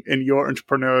thing in your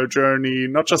entrepreneurial journey,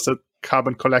 not just at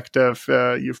Carbon Collective,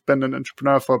 you've been an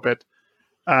entrepreneur for a bit.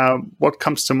 What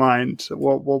comes to mind?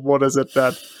 What is it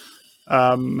that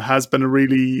has been a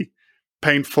really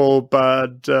painful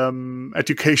but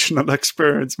educational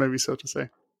experience, maybe so to say?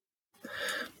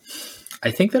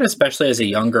 I think that especially as a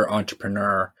younger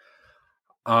entrepreneur,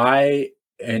 and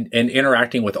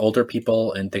interacting with older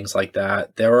people and things like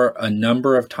that, there were a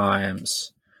number of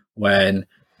times when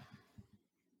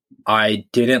I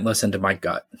didn't listen to my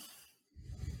gut.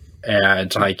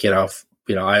 And like,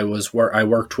 I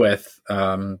worked with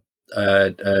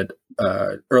a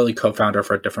early co-founder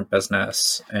for a different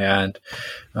business, and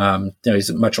he's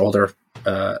a much older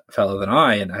fellow than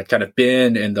I, and I'd kind of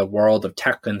been in the world of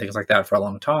tech and things like that for a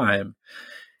long time,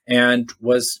 and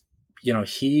was,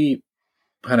 he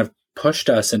kind of pushed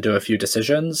us into a few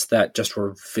decisions that just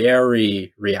were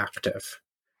very reactive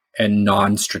and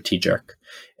non-strategic,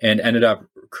 and ended up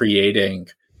creating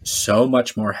so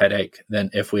much more headache than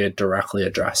if we had directly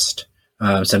addressed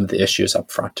some of the issues up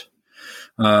front.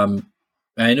 And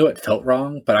I knew it felt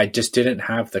wrong, but I just didn't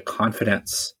have the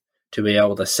confidence to be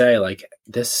able to say, like,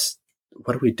 this,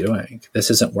 what are we doing? This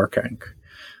isn't working.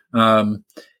 And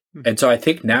so I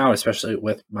think now, especially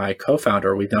with my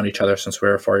co-founder, we've known each other since we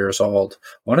were 4 years old.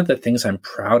 One of the things I'm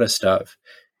proudest of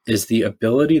is the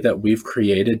ability that we've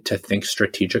created to think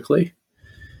strategically.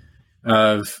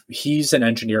 He's an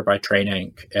engineer by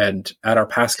training, and at our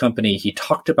past company, he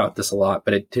talked about this a lot,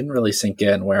 but it didn't really sink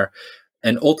in, where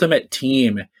an ultimate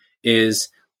team is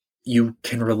you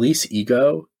can release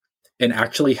ego and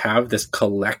actually have this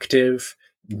collective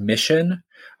mission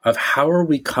of how are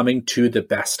we coming to the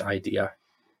best idea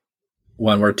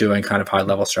when we're doing kind of high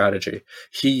level strategy.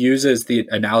 He uses the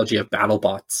analogy of battle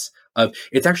bots of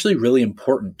it's actually really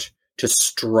important to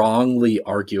strongly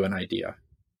argue an idea.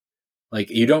 Like,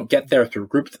 you don't get there through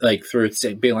through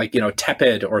being like,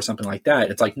 tepid or something like that.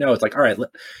 It's like, no, it's like, all right,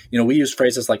 we use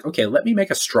phrases like, okay, let me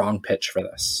make a strong pitch for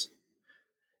this.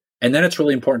 And then it's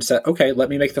really important to say, okay, let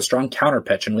me make the strong counter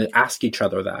pitch. And we ask each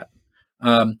other that.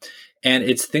 And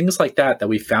it's things like that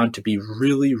we found to be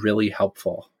really, really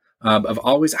helpful. Of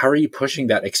always, how are you pushing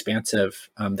that expansive,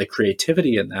 the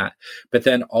creativity in that, but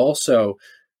then also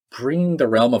bringing the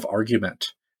realm of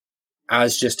argument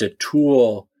as just a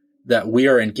tool that we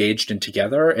are engaged in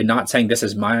together, and not saying this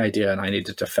is my idea and I need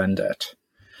to defend it.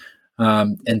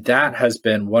 And that has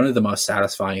been one of the most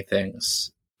satisfying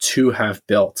things to have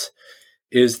built,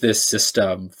 is this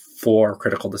system for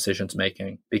critical decisions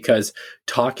making, because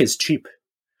talk is cheap,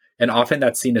 and often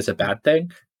that's seen as a bad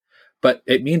thing, but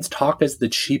it means talk is the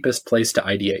cheapest place to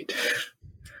ideate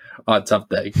on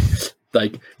something.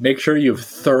 Like, make sure you've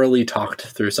thoroughly talked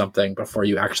through something before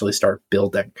you actually start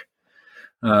building.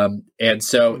 And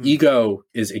so ego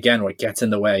is, again, what gets in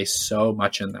the way so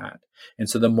much in that. And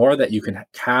so the more that you can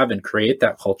have and create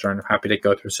that culture, and I'm happy to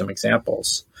go through some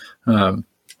examples, I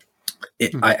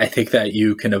think that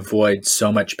you can avoid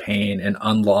so much pain and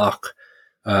unlock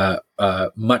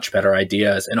much better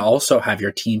ideas, and also have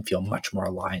your team feel much more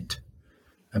aligned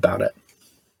about it.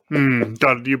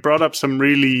 Got it. You brought up some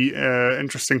really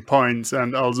interesting points,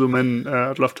 and I'll zoom in.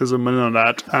 I'd love to zoom in on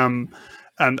that.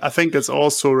 And I think it's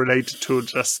also related to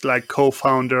just like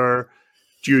co-founder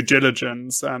due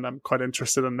diligence, and I'm quite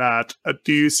interested in that.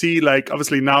 Do you see, like,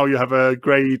 obviously now you have a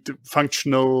great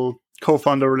functional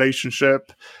co-founder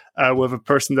relationship with a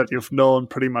person that you've known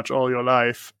pretty much all your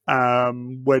life,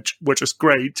 which is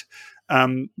great.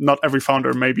 Not every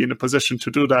founder may be in a position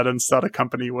to do that and start a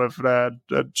company with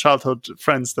childhood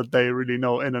friends that they really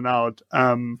know in and out.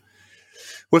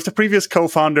 With the previous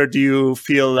co-founder, do you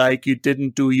feel like you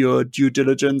didn't do your due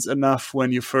diligence enough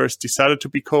when you first decided to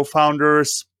be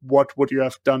co-founders? What would you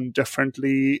have done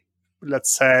differently?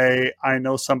 Let's say I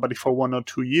know somebody for 1 or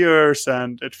 2 years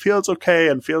and it feels okay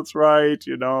and feels right.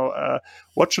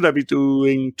 What should I be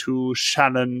doing to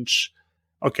challenge,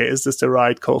 okay, is this the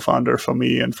right co-founder for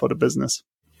me and for the business?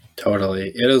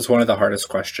 Totally. It is one of the hardest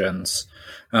questions.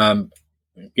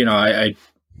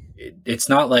 It's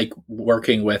not like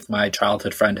working with my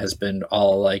childhood friend has been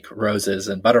all like roses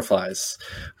and butterflies.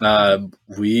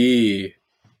 We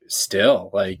still,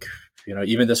 like,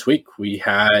 even this week we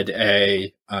had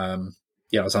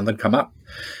something come up.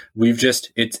 We've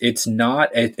just, it's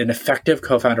not an effective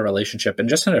co-founder relationship, and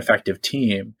just an effective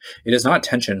team. It is not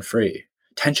tension free.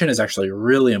 Tension is actually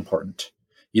really important.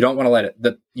 You don't want to let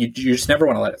it, you just never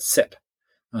want to let it sit,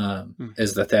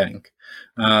 is the thing.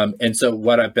 And so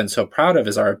what I've been so proud of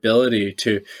is our ability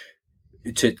to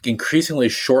increasingly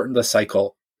shorten the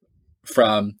cycle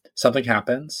from something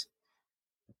happens,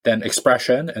 then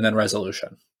expression, and then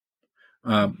resolution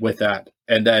with that,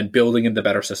 and then building in the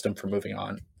better system for moving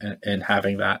on and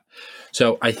having that.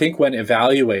 So I think when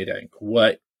evaluating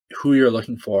who you're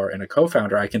looking for in a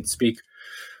co-founder, I can speak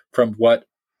from what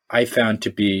I found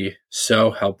to be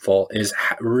so helpful is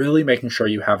really making sure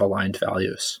you have aligned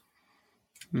values.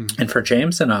 And for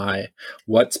James and I,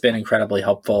 what's been incredibly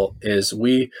helpful is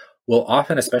we will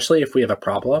often, especially if we have a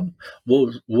problem,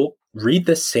 we'll read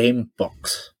the same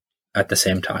books at the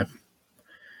same time.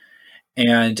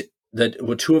 And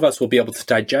the two of us will be able to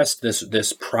digest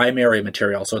this primary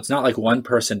material. So it's not like one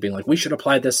person being like, we should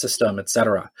apply this system,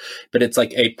 etc. But it's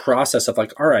like a process of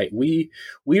like, all right, we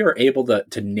are able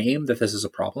to name that this is a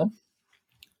problem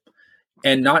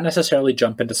and not necessarily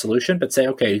jump into solution, but say,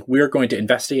 okay, we're going to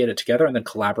investigate it together and then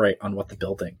collaborate on what the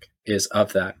building is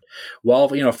of that, while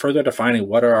further defining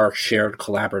what are our shared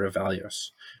collaborative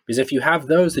values. Because if you have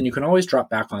those, then you can always drop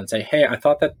back on and say, hey, I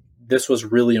thought that this was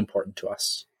really important to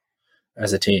us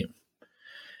as a team.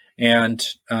 And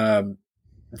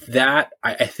that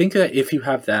I think that if you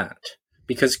have that,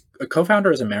 because a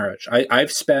co-founder is a marriage. I'm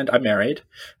married,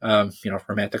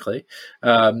 romantically,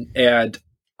 and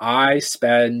I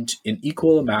spend an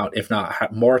equal amount, if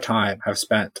not more time, have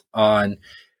spent on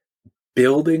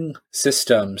building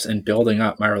systems and building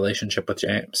up my relationship with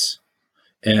James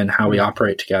and how we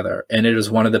operate together. And it is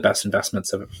one of the best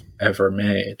investments I've ever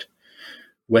made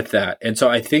with that. And so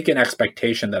I think an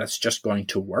expectation that it's just going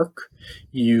to work,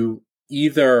 you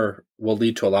either will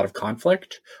lead to a lot of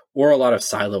conflict or a lot of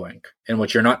siloing in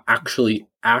which you're not actually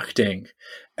acting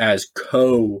as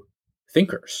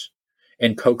co-thinkers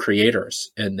and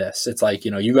co-creators in this. It's like,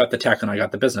 you got the tech and I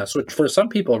got the business, which for some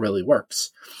people really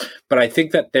works. But I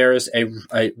think that there's a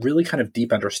really kind of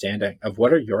deep understanding of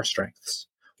what are your strengths,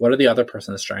 what are the other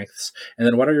person's strengths, and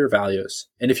then what are your values.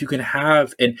 And if you can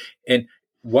have, and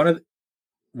one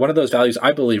of those values,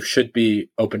 I believe, should be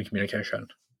open communication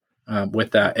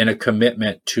with that and a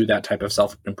commitment to that type of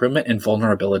self-improvement and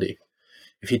vulnerability.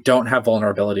 If you don't have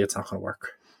vulnerability, it's not going to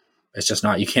work. It's just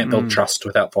not. You can't build trust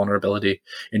without vulnerability.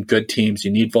 In good teams,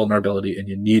 you need vulnerability and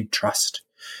you need trust.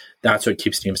 That's what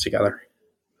keeps teams together.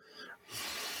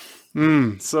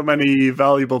 So many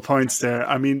valuable points there.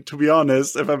 I mean, to be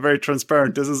honest, if I'm very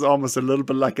transparent, this is almost a little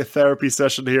bit like a therapy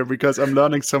session here because I'm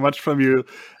learning so much from you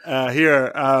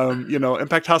here.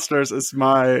 Impact Hustlers is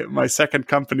my second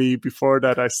company. Before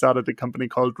that, I started a company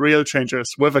called Real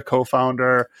Changers with a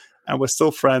co-founder, and we're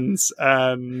still friends,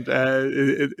 and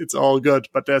it's all good.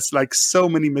 But there's like so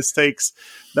many mistakes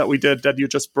that we did that you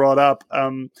just brought up.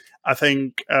 I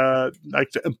think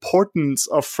like the importance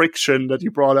of friction that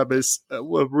you brought up is a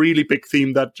really big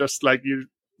theme that just like you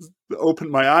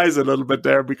opened my eyes a little bit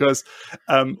there, because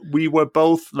we were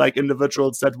both like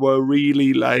individuals that were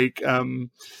really like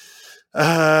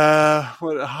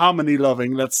harmony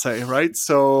loving, let's say, right?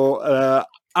 So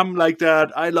I'm like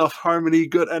that. I love harmony,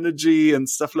 good energy and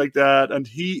stuff like that. And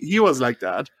he was like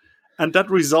that. And that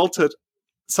resulted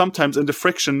sometimes in the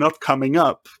friction not coming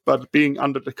up, but being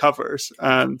under the covers,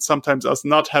 and sometimes us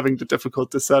not having the difficult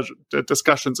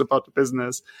discussions about the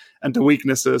business and the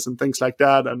weaknesses and things like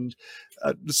that, and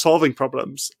solving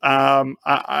problems.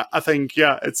 I think,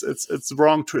 it's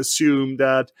wrong to assume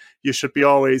that you should be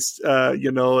always,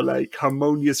 like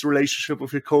harmonious relationship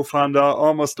with your co-founder,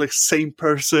 almost like same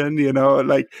person,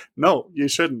 no, you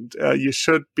shouldn't. You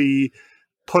should be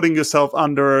putting yourself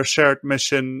under a shared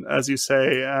mission, as you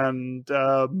say, and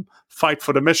fight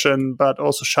for the mission, but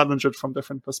also challenge it from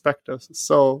different perspectives.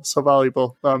 So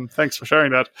valuable. Thanks for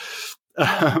sharing that.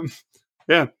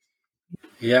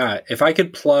 Yeah. If I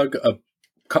could plug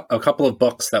a couple of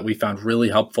books that we found really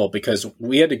helpful, because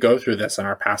we had to go through this in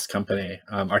our past company.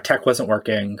 Our tech wasn't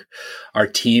working.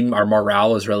 Our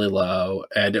morale was really low.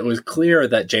 And it was clear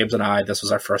that James and I, this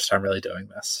was our first time really doing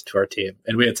this to our team.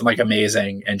 And we had some like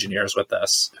amazing engineers with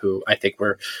us who I think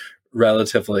were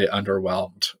relatively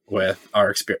underwhelmed with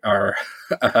our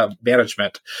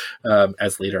management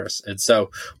as leaders. And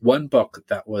so one book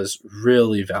that was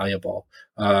really valuable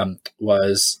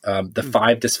was The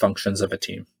 5 Dysfunctions of a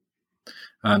Team.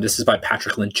 This is by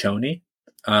Patrick Lencioni.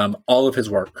 All of his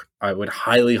work I would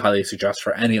highly, highly suggest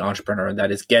for any entrepreneur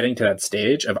that is getting to that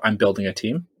stage of I'm building a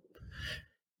team.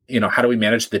 How do we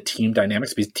manage the team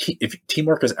dynamics? Because if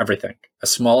teamwork is everything. A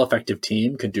small, effective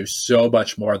team can do so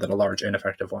much more than a large,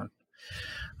 ineffective one.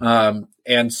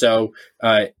 And so,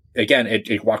 again,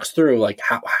 it walks through like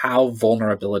how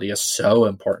vulnerability is so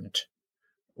important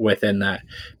within that,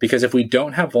 because if we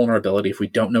don't have vulnerability, if we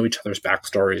don't know each other's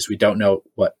backstories, we don't know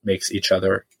what makes each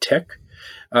other tick,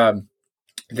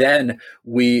 then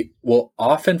we will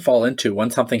often fall into,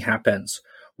 when something happens,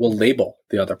 we'll label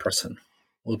the other person.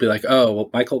 We'll be like, oh, well,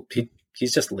 Michael,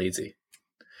 he's just lazy.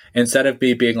 Instead of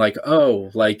being like,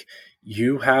 oh, like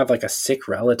you have like a sick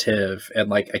relative and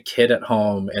like a kid at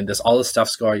home and all this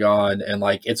stuff's going on and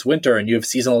like it's winter and you have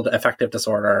seasonal affective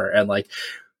disorder and like,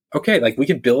 okay, like we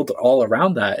can build all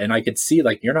around that. And I could see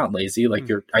like, you're not lazy. Like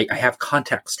I have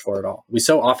context for it all. We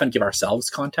so often give ourselves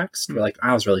context. We're like,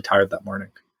 I was really tired that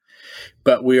morning.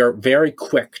 but we are very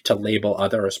quick to label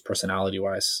others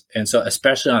personality-wise. And so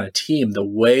especially on a team, the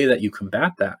way that you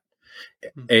combat that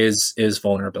is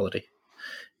vulnerability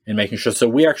and making sure. So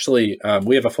we actually,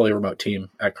 we have a fully remote team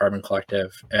at Carbon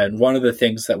Collective. And one of the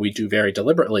things that we do very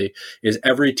deliberately is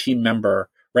every team member,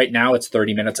 right now it's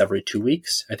 30 minutes every 2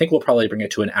 weeks. I think we'll probably bring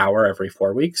it to an hour every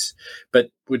 4 weeks,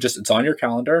 but it's on your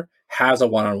calendar, has a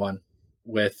one-on-one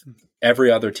with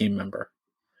every other team member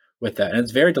with that. And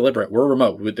it's very deliberate. We're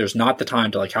remote. There's not the time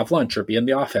to like have lunch or be in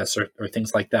the office or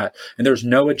things like that. And there's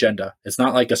no agenda. It's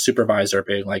not like a supervisor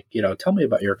being like, tell me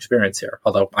about your experience here.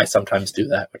 Although I sometimes do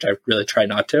that, which I really try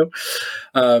not to.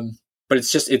 But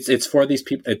it's for these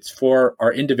people, it's for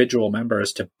our individual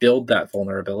members to build that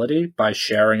vulnerability by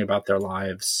sharing about their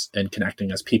lives and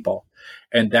connecting as people.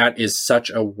 And that is such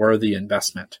a worthy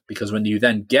investment, because when you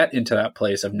then get into that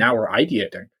place of now we're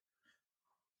ideating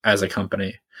as a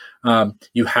company,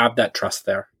 you have that trust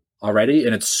there already.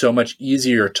 And it's so much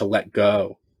easier to let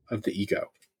go of the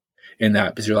ego in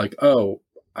that, because you're like, oh,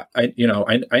 I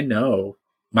know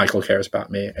Michael cares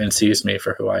about me and sees me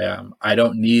for who I am. I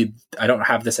don't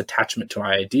have this attachment to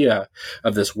my idea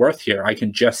of this worth here. I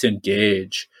can just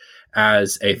engage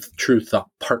as a true thought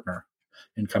partner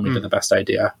in coming to the best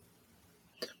idea.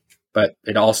 But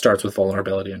it all starts with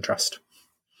vulnerability and trust.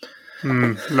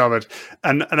 Love it.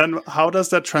 And then how does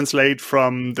that translate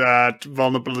from that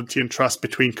vulnerability and trust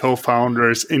between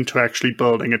co-founders into actually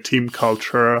building a team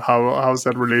culture? How's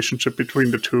that relationship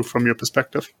between the two from your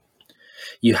perspective?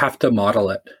 You have to model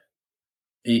it.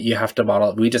 You have to model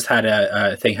it. We just had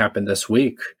a thing happen this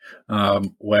week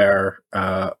where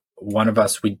one of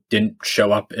us, we didn't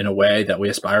show up in a way that we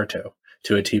aspire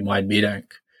to a team-wide meeting.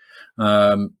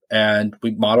 And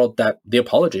we modeled the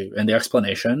apology and the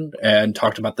explanation and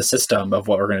talked about the system of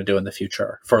what we're going to do in the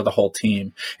future for the whole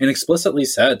team, and explicitly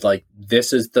said, like,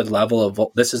 this is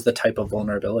the type of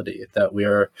vulnerability that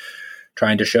we're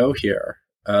trying to show here.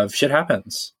 Shit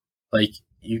happens. Like,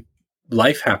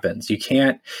 life happens. You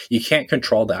can't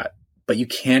control that, but you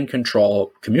can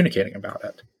control communicating about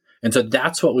it. And so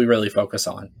that's what we really focus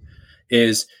on,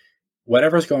 is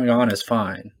whatever's going on is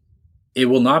fine. It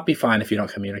will not be fine if you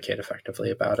don't communicate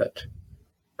effectively about it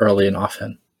early and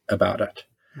often about it.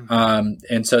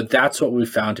 And so that's what we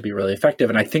found to be really effective.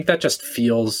 And I think that just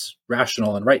feels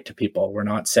rational and right to people. We're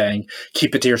not saying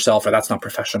keep it to yourself or that's not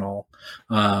professional,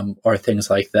 or things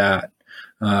like that.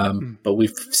 But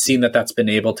we've seen that that's been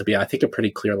able to be, I think, a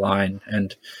pretty clear line.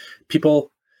 And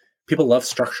people love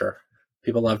structure.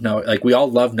 People love knowing, like, we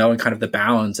all love knowing kind of the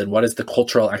bounds and what is the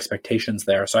cultural expectations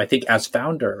there. So I think as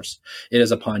founders, it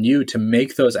is upon you to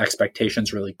make those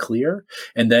expectations really clear,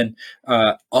 and then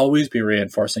always be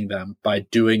reinforcing them by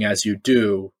doing as you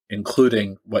do,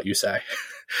 including what you say,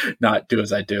 not do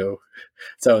as I do.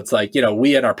 So it's like,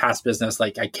 we in our past business,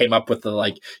 like, I came up with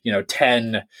the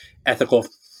 10 ethical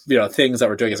things that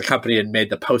we're doing as a company and made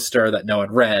the poster that no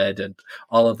one read and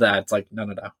all of that. It's like, no.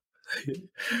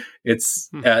 It's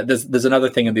there's another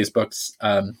thing in these books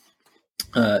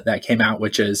that came out,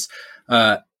 which is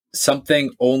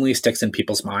something only sticks in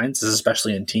people's minds,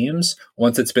 especially in teams,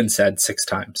 once it's been said 6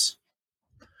 times.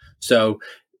 So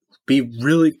pay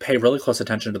really close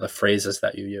attention to the phrases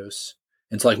that you use.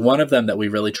 And so, like, one of them that we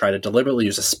really try to deliberately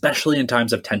use, especially in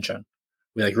times of tension,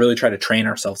 we really try to train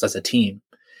ourselves as a team,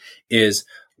 is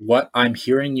what I'm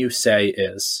hearing you say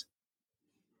is.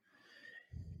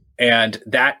 And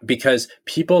that, because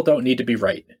people don't need to be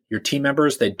right. Your team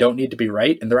members, they don't need to be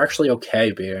right. And they're actually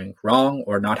okay being wrong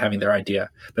or not having their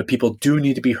idea. But people do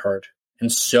need to be heard.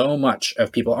 And so much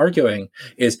of people arguing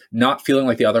is not feeling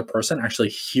like the other person actually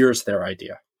hears their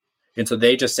idea. And so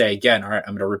they just say, again, all right,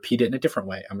 I'm going to repeat it in a different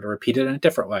way. I'm going to repeat it in a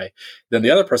different way. Then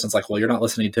the other person's like, well, you're not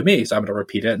listening to me, so I'm going to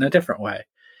repeat it in a different way.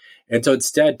 And so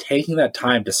instead, taking that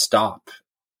time to stop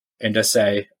and just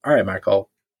say, all right,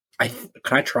 Michael,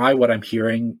 can I try what I'm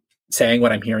hearing? Saying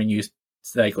what I'm hearing you,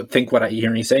 like, think what I'm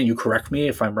hearing you saying. You correct me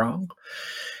if I'm wrong.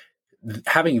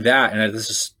 Having that, and this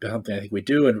is something I think we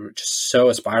do and we're just so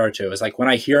aspire to, is like, when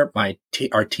I hear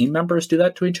our team members do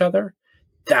that to each other,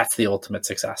 that's the ultimate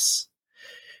success,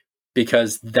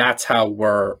 because that's how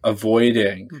we're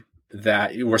avoiding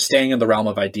that. We're staying in the realm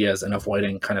of ideas and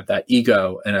avoiding kind of that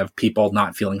ego and of people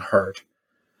not feeling heard.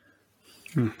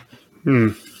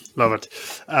 Love it.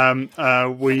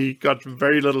 We got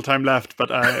very little time left,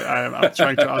 but I'm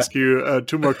trying to ask you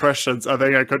 2 more questions. I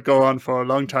think I could go on for a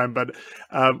long time, but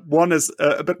one is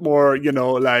a bit more,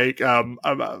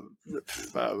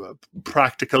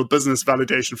 practical business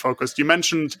validation focused. You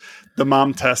mentioned the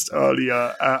mom test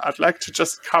earlier. I'd like to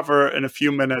just cover in a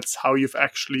few minutes how you've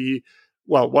actually,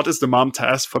 what is the mom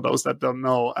test for those that don't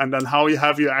know, and then how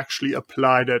have you actually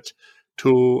applied it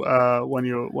to when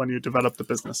you developed the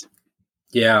business?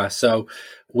 Yeah, so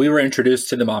we were introduced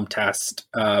to the mom test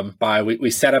by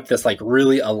we set up this like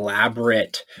really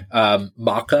elaborate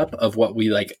mock-up of what we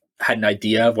like had an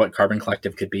idea of what Carbon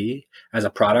Collective could be as a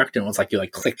product, and it was like you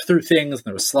like clicked through things and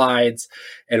there were slides,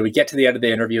 and we get to the end of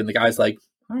the interview and the guy's like,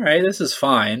 all right, this is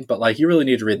fine, but like you really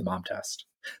need to read the mom test.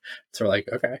 So we're like,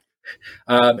 okay.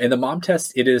 In the mom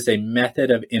test, it is a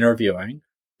method of interviewing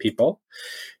people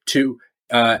to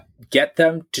get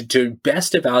them to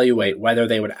best evaluate whether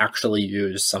they would actually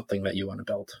use something that you want to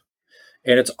build.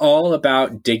 And it's all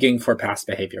about digging for past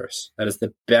behaviors. That is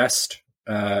the best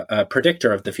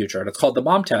predictor of the future. And it's called the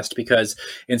mom test because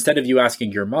instead of you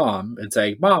asking your mom and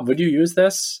saying, Mom, would you use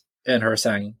this? And her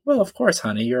saying, well, of course,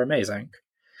 honey, you're amazing.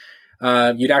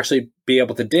 You'd actually be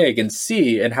able to dig and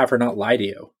see and have her not lie to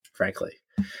you, frankly.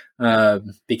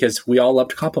 Because we all love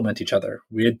to compliment each other.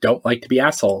 We don't like to be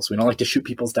assholes. We don't like to shoot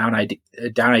people's down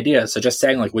ideas. So just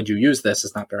saying like, would you use this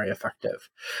is not very effective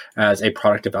as a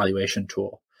product evaluation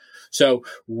tool. So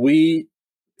we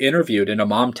interviewed in a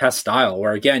mom test style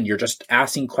where, again, you're just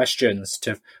asking questions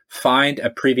to find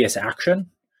a previous action.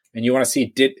 And you want to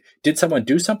see, did someone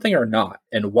do something or not,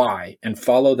 and why, and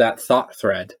follow that thought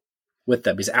thread with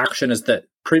them, because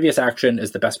previous action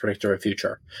is the best predictor of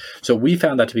future. So we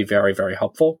found that to be very, very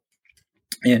helpful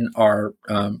in our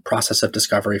process of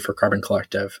discovery for Carbon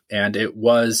Collective. And it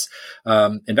was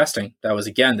investing. That was,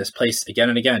 again, this place again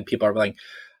and again. People are like,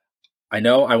 I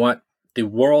know I want the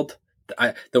world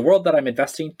that I'm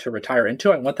investing to retire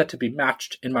into, I want that to be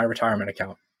matched in my retirement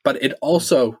account. But it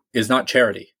also is not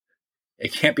charity.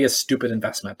 It can't be a stupid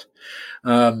investment.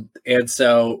 And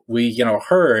so we,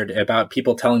 heard about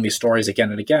people telling these stories again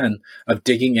and again of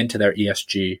digging into their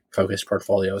ESG focused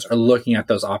portfolios or looking at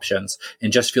those options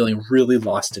and just feeling really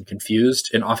lost and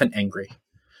confused and often angry.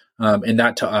 And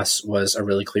that to us was a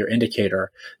really clear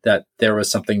indicator that there was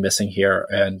something missing here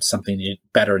and something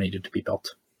better needed to be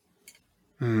built.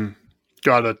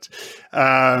 Got it.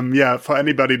 For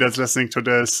anybody that's listening to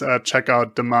this, check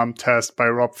out The Mom Test by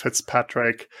Rob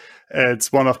Fitzpatrick.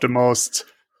 It's one of the most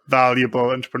valuable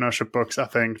entrepreneurship books, I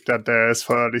think, that there is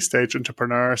for early stage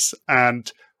entrepreneurs,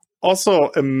 and also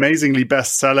amazingly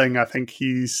best-selling. I think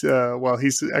he's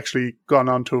actually gone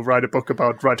on to write a book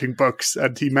about writing books,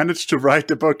 and he managed to write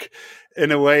the book in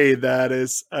a way that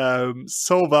is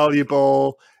so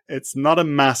valuable. It's not a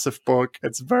massive book.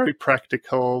 It's very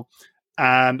practical.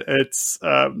 And it's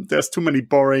there's too many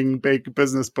boring big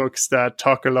business books that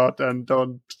talk a lot and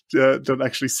don't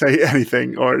actually say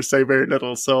anything or say very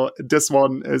little. So this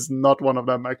one is not one of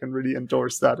them. I can really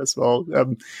endorse that as well.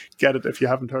 Get it if you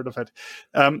haven't heard of it.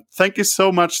 Thank you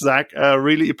so much, Zach.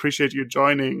 Really appreciate you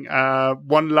joining.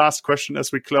 One last question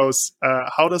as we close.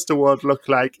 How does the world look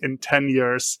like in 10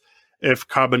 years if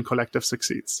Carbon Collective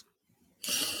succeeds?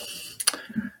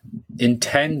 In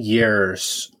 10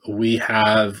 years, we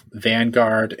have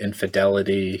Vanguard and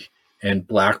Fidelity and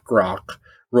BlackRock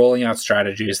rolling out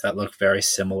strategies that look very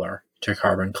similar to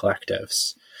Carbon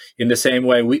Collectives. In the same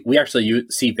way, we actually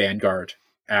see Vanguard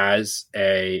as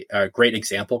a great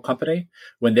example company.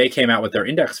 When they came out with their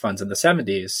index funds in the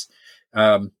 70s,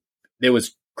 it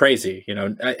was crazy.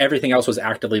 Everything else was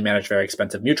actively managed, very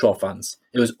expensive mutual funds.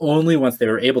 It was only once they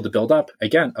were able to build up,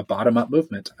 again, a bottom-up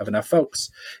movement of enough folks,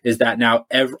 is that now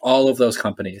all of those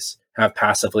companies have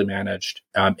passively managed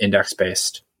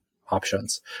index-based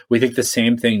options. We think the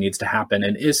same thing needs to happen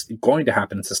and is going to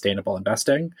happen in sustainable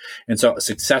investing. And so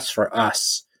success for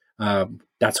us,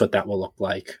 that's what that will look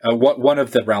like. One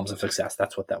of the realms of success,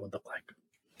 that's what that would look like.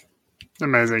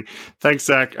 Amazing. Thanks,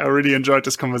 Zach. I really enjoyed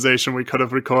this conversation. We could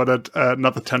have recorded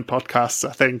another 10 podcasts,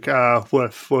 I think,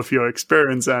 with your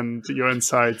experience and your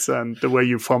insights and the way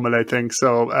you formulate things.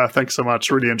 So thanks so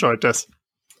much. Really enjoyed this.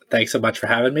 Thanks so much for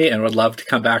having me, and would love to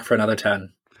come back for another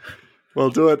 10. We'll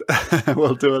do it.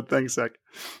 We'll do it. Thanks, Zach.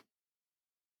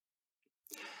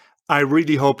 I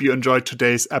really hope you enjoyed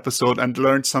today's episode and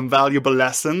learned some valuable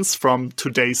lessons from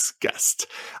today's guest.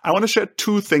 I want to share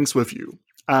two things with you.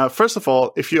 First of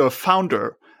all, if you're a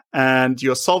founder and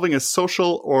you're solving a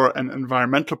social or an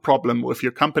environmental problem with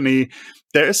your company,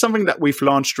 there is something that we've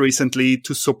launched recently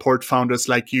to support founders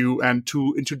like you and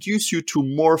to introduce you to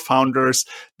more founders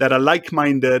that are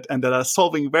like-minded and that are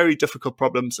solving very difficult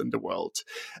problems in the world.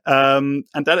 And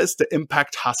that is the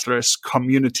Impact Hustlers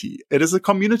community. It is a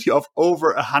community of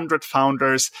over 100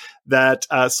 founders that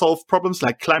solve problems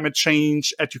like climate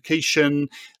change, education.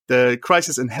 the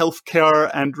crisis in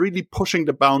healthcare, and really pushing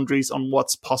the boundaries on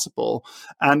what's possible.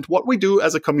 And what we do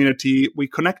as a community, we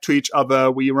connect to each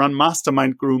other. We run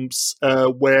mastermind groups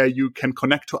where you can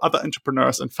connect to other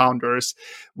entrepreneurs and founders.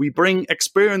 We bring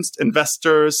experienced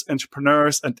investors,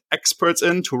 entrepreneurs, and experts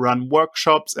in to run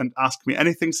workshops and Ask Me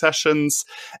Anything sessions.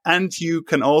 And you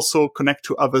can also connect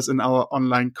to others in our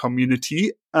online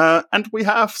community. And we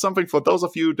have something for those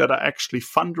of you that are actually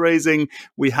fundraising.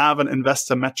 We have an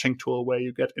investor matching tool where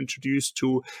you get introduced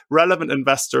to relevant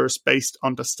investors based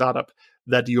on the startup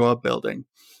that you are building.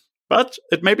 But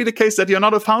it may be the case that you're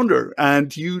not a founder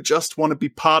and you just want to be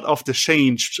part of the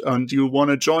change and you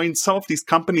want to join some of these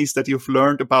companies that you've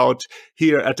learned about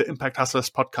here at the Impact Hustlers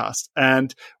podcast.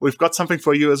 And we've got something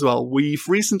for you as well. We've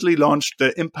recently launched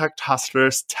the Impact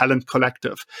Hustlers Talent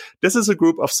Collective. This is a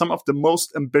group of some of the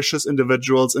most ambitious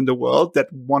individuals in the world that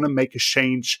want to make a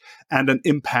change and an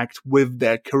impact with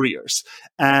their careers.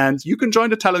 And you can join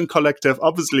the Talent Collective,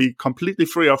 obviously completely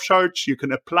free of charge. You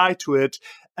can apply to it.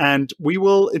 And we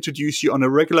will introduce you on a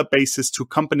regular basis to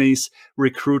companies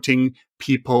recruiting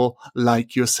people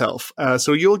like yourself.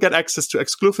 So you'll get access to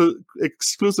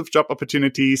exclusive job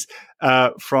opportunities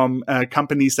from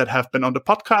companies that have been on the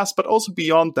podcast, but also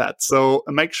beyond that. So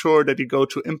make sure that you go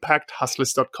to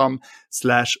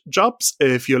impacthustlers.com/jobs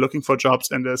if you're looking for jobs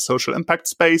in the social impact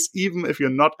space. Even if you're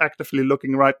not actively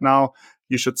looking right now,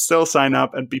 you should still sign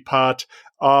up and be part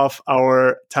of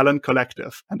our talent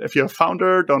collective. And if you're a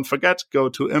founder, don't forget, go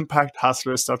to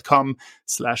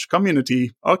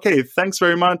impacthustlers.com/community. Okay, thanks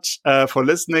very much for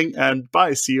listening, and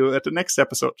bye. See you at the next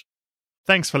episode.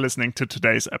 Thanks for listening to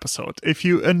today's episode. If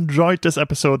you enjoyed this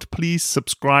episode, please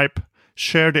subscribe,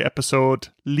 share the episode,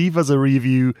 leave us a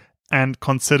review, and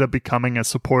consider becoming a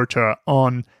supporter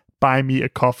on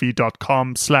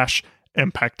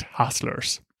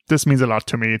buymeacoffee.com/impacthustlers. This means a lot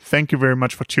to me. Thank you very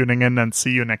much for tuning in, and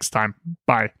see you next time.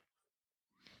 Bye.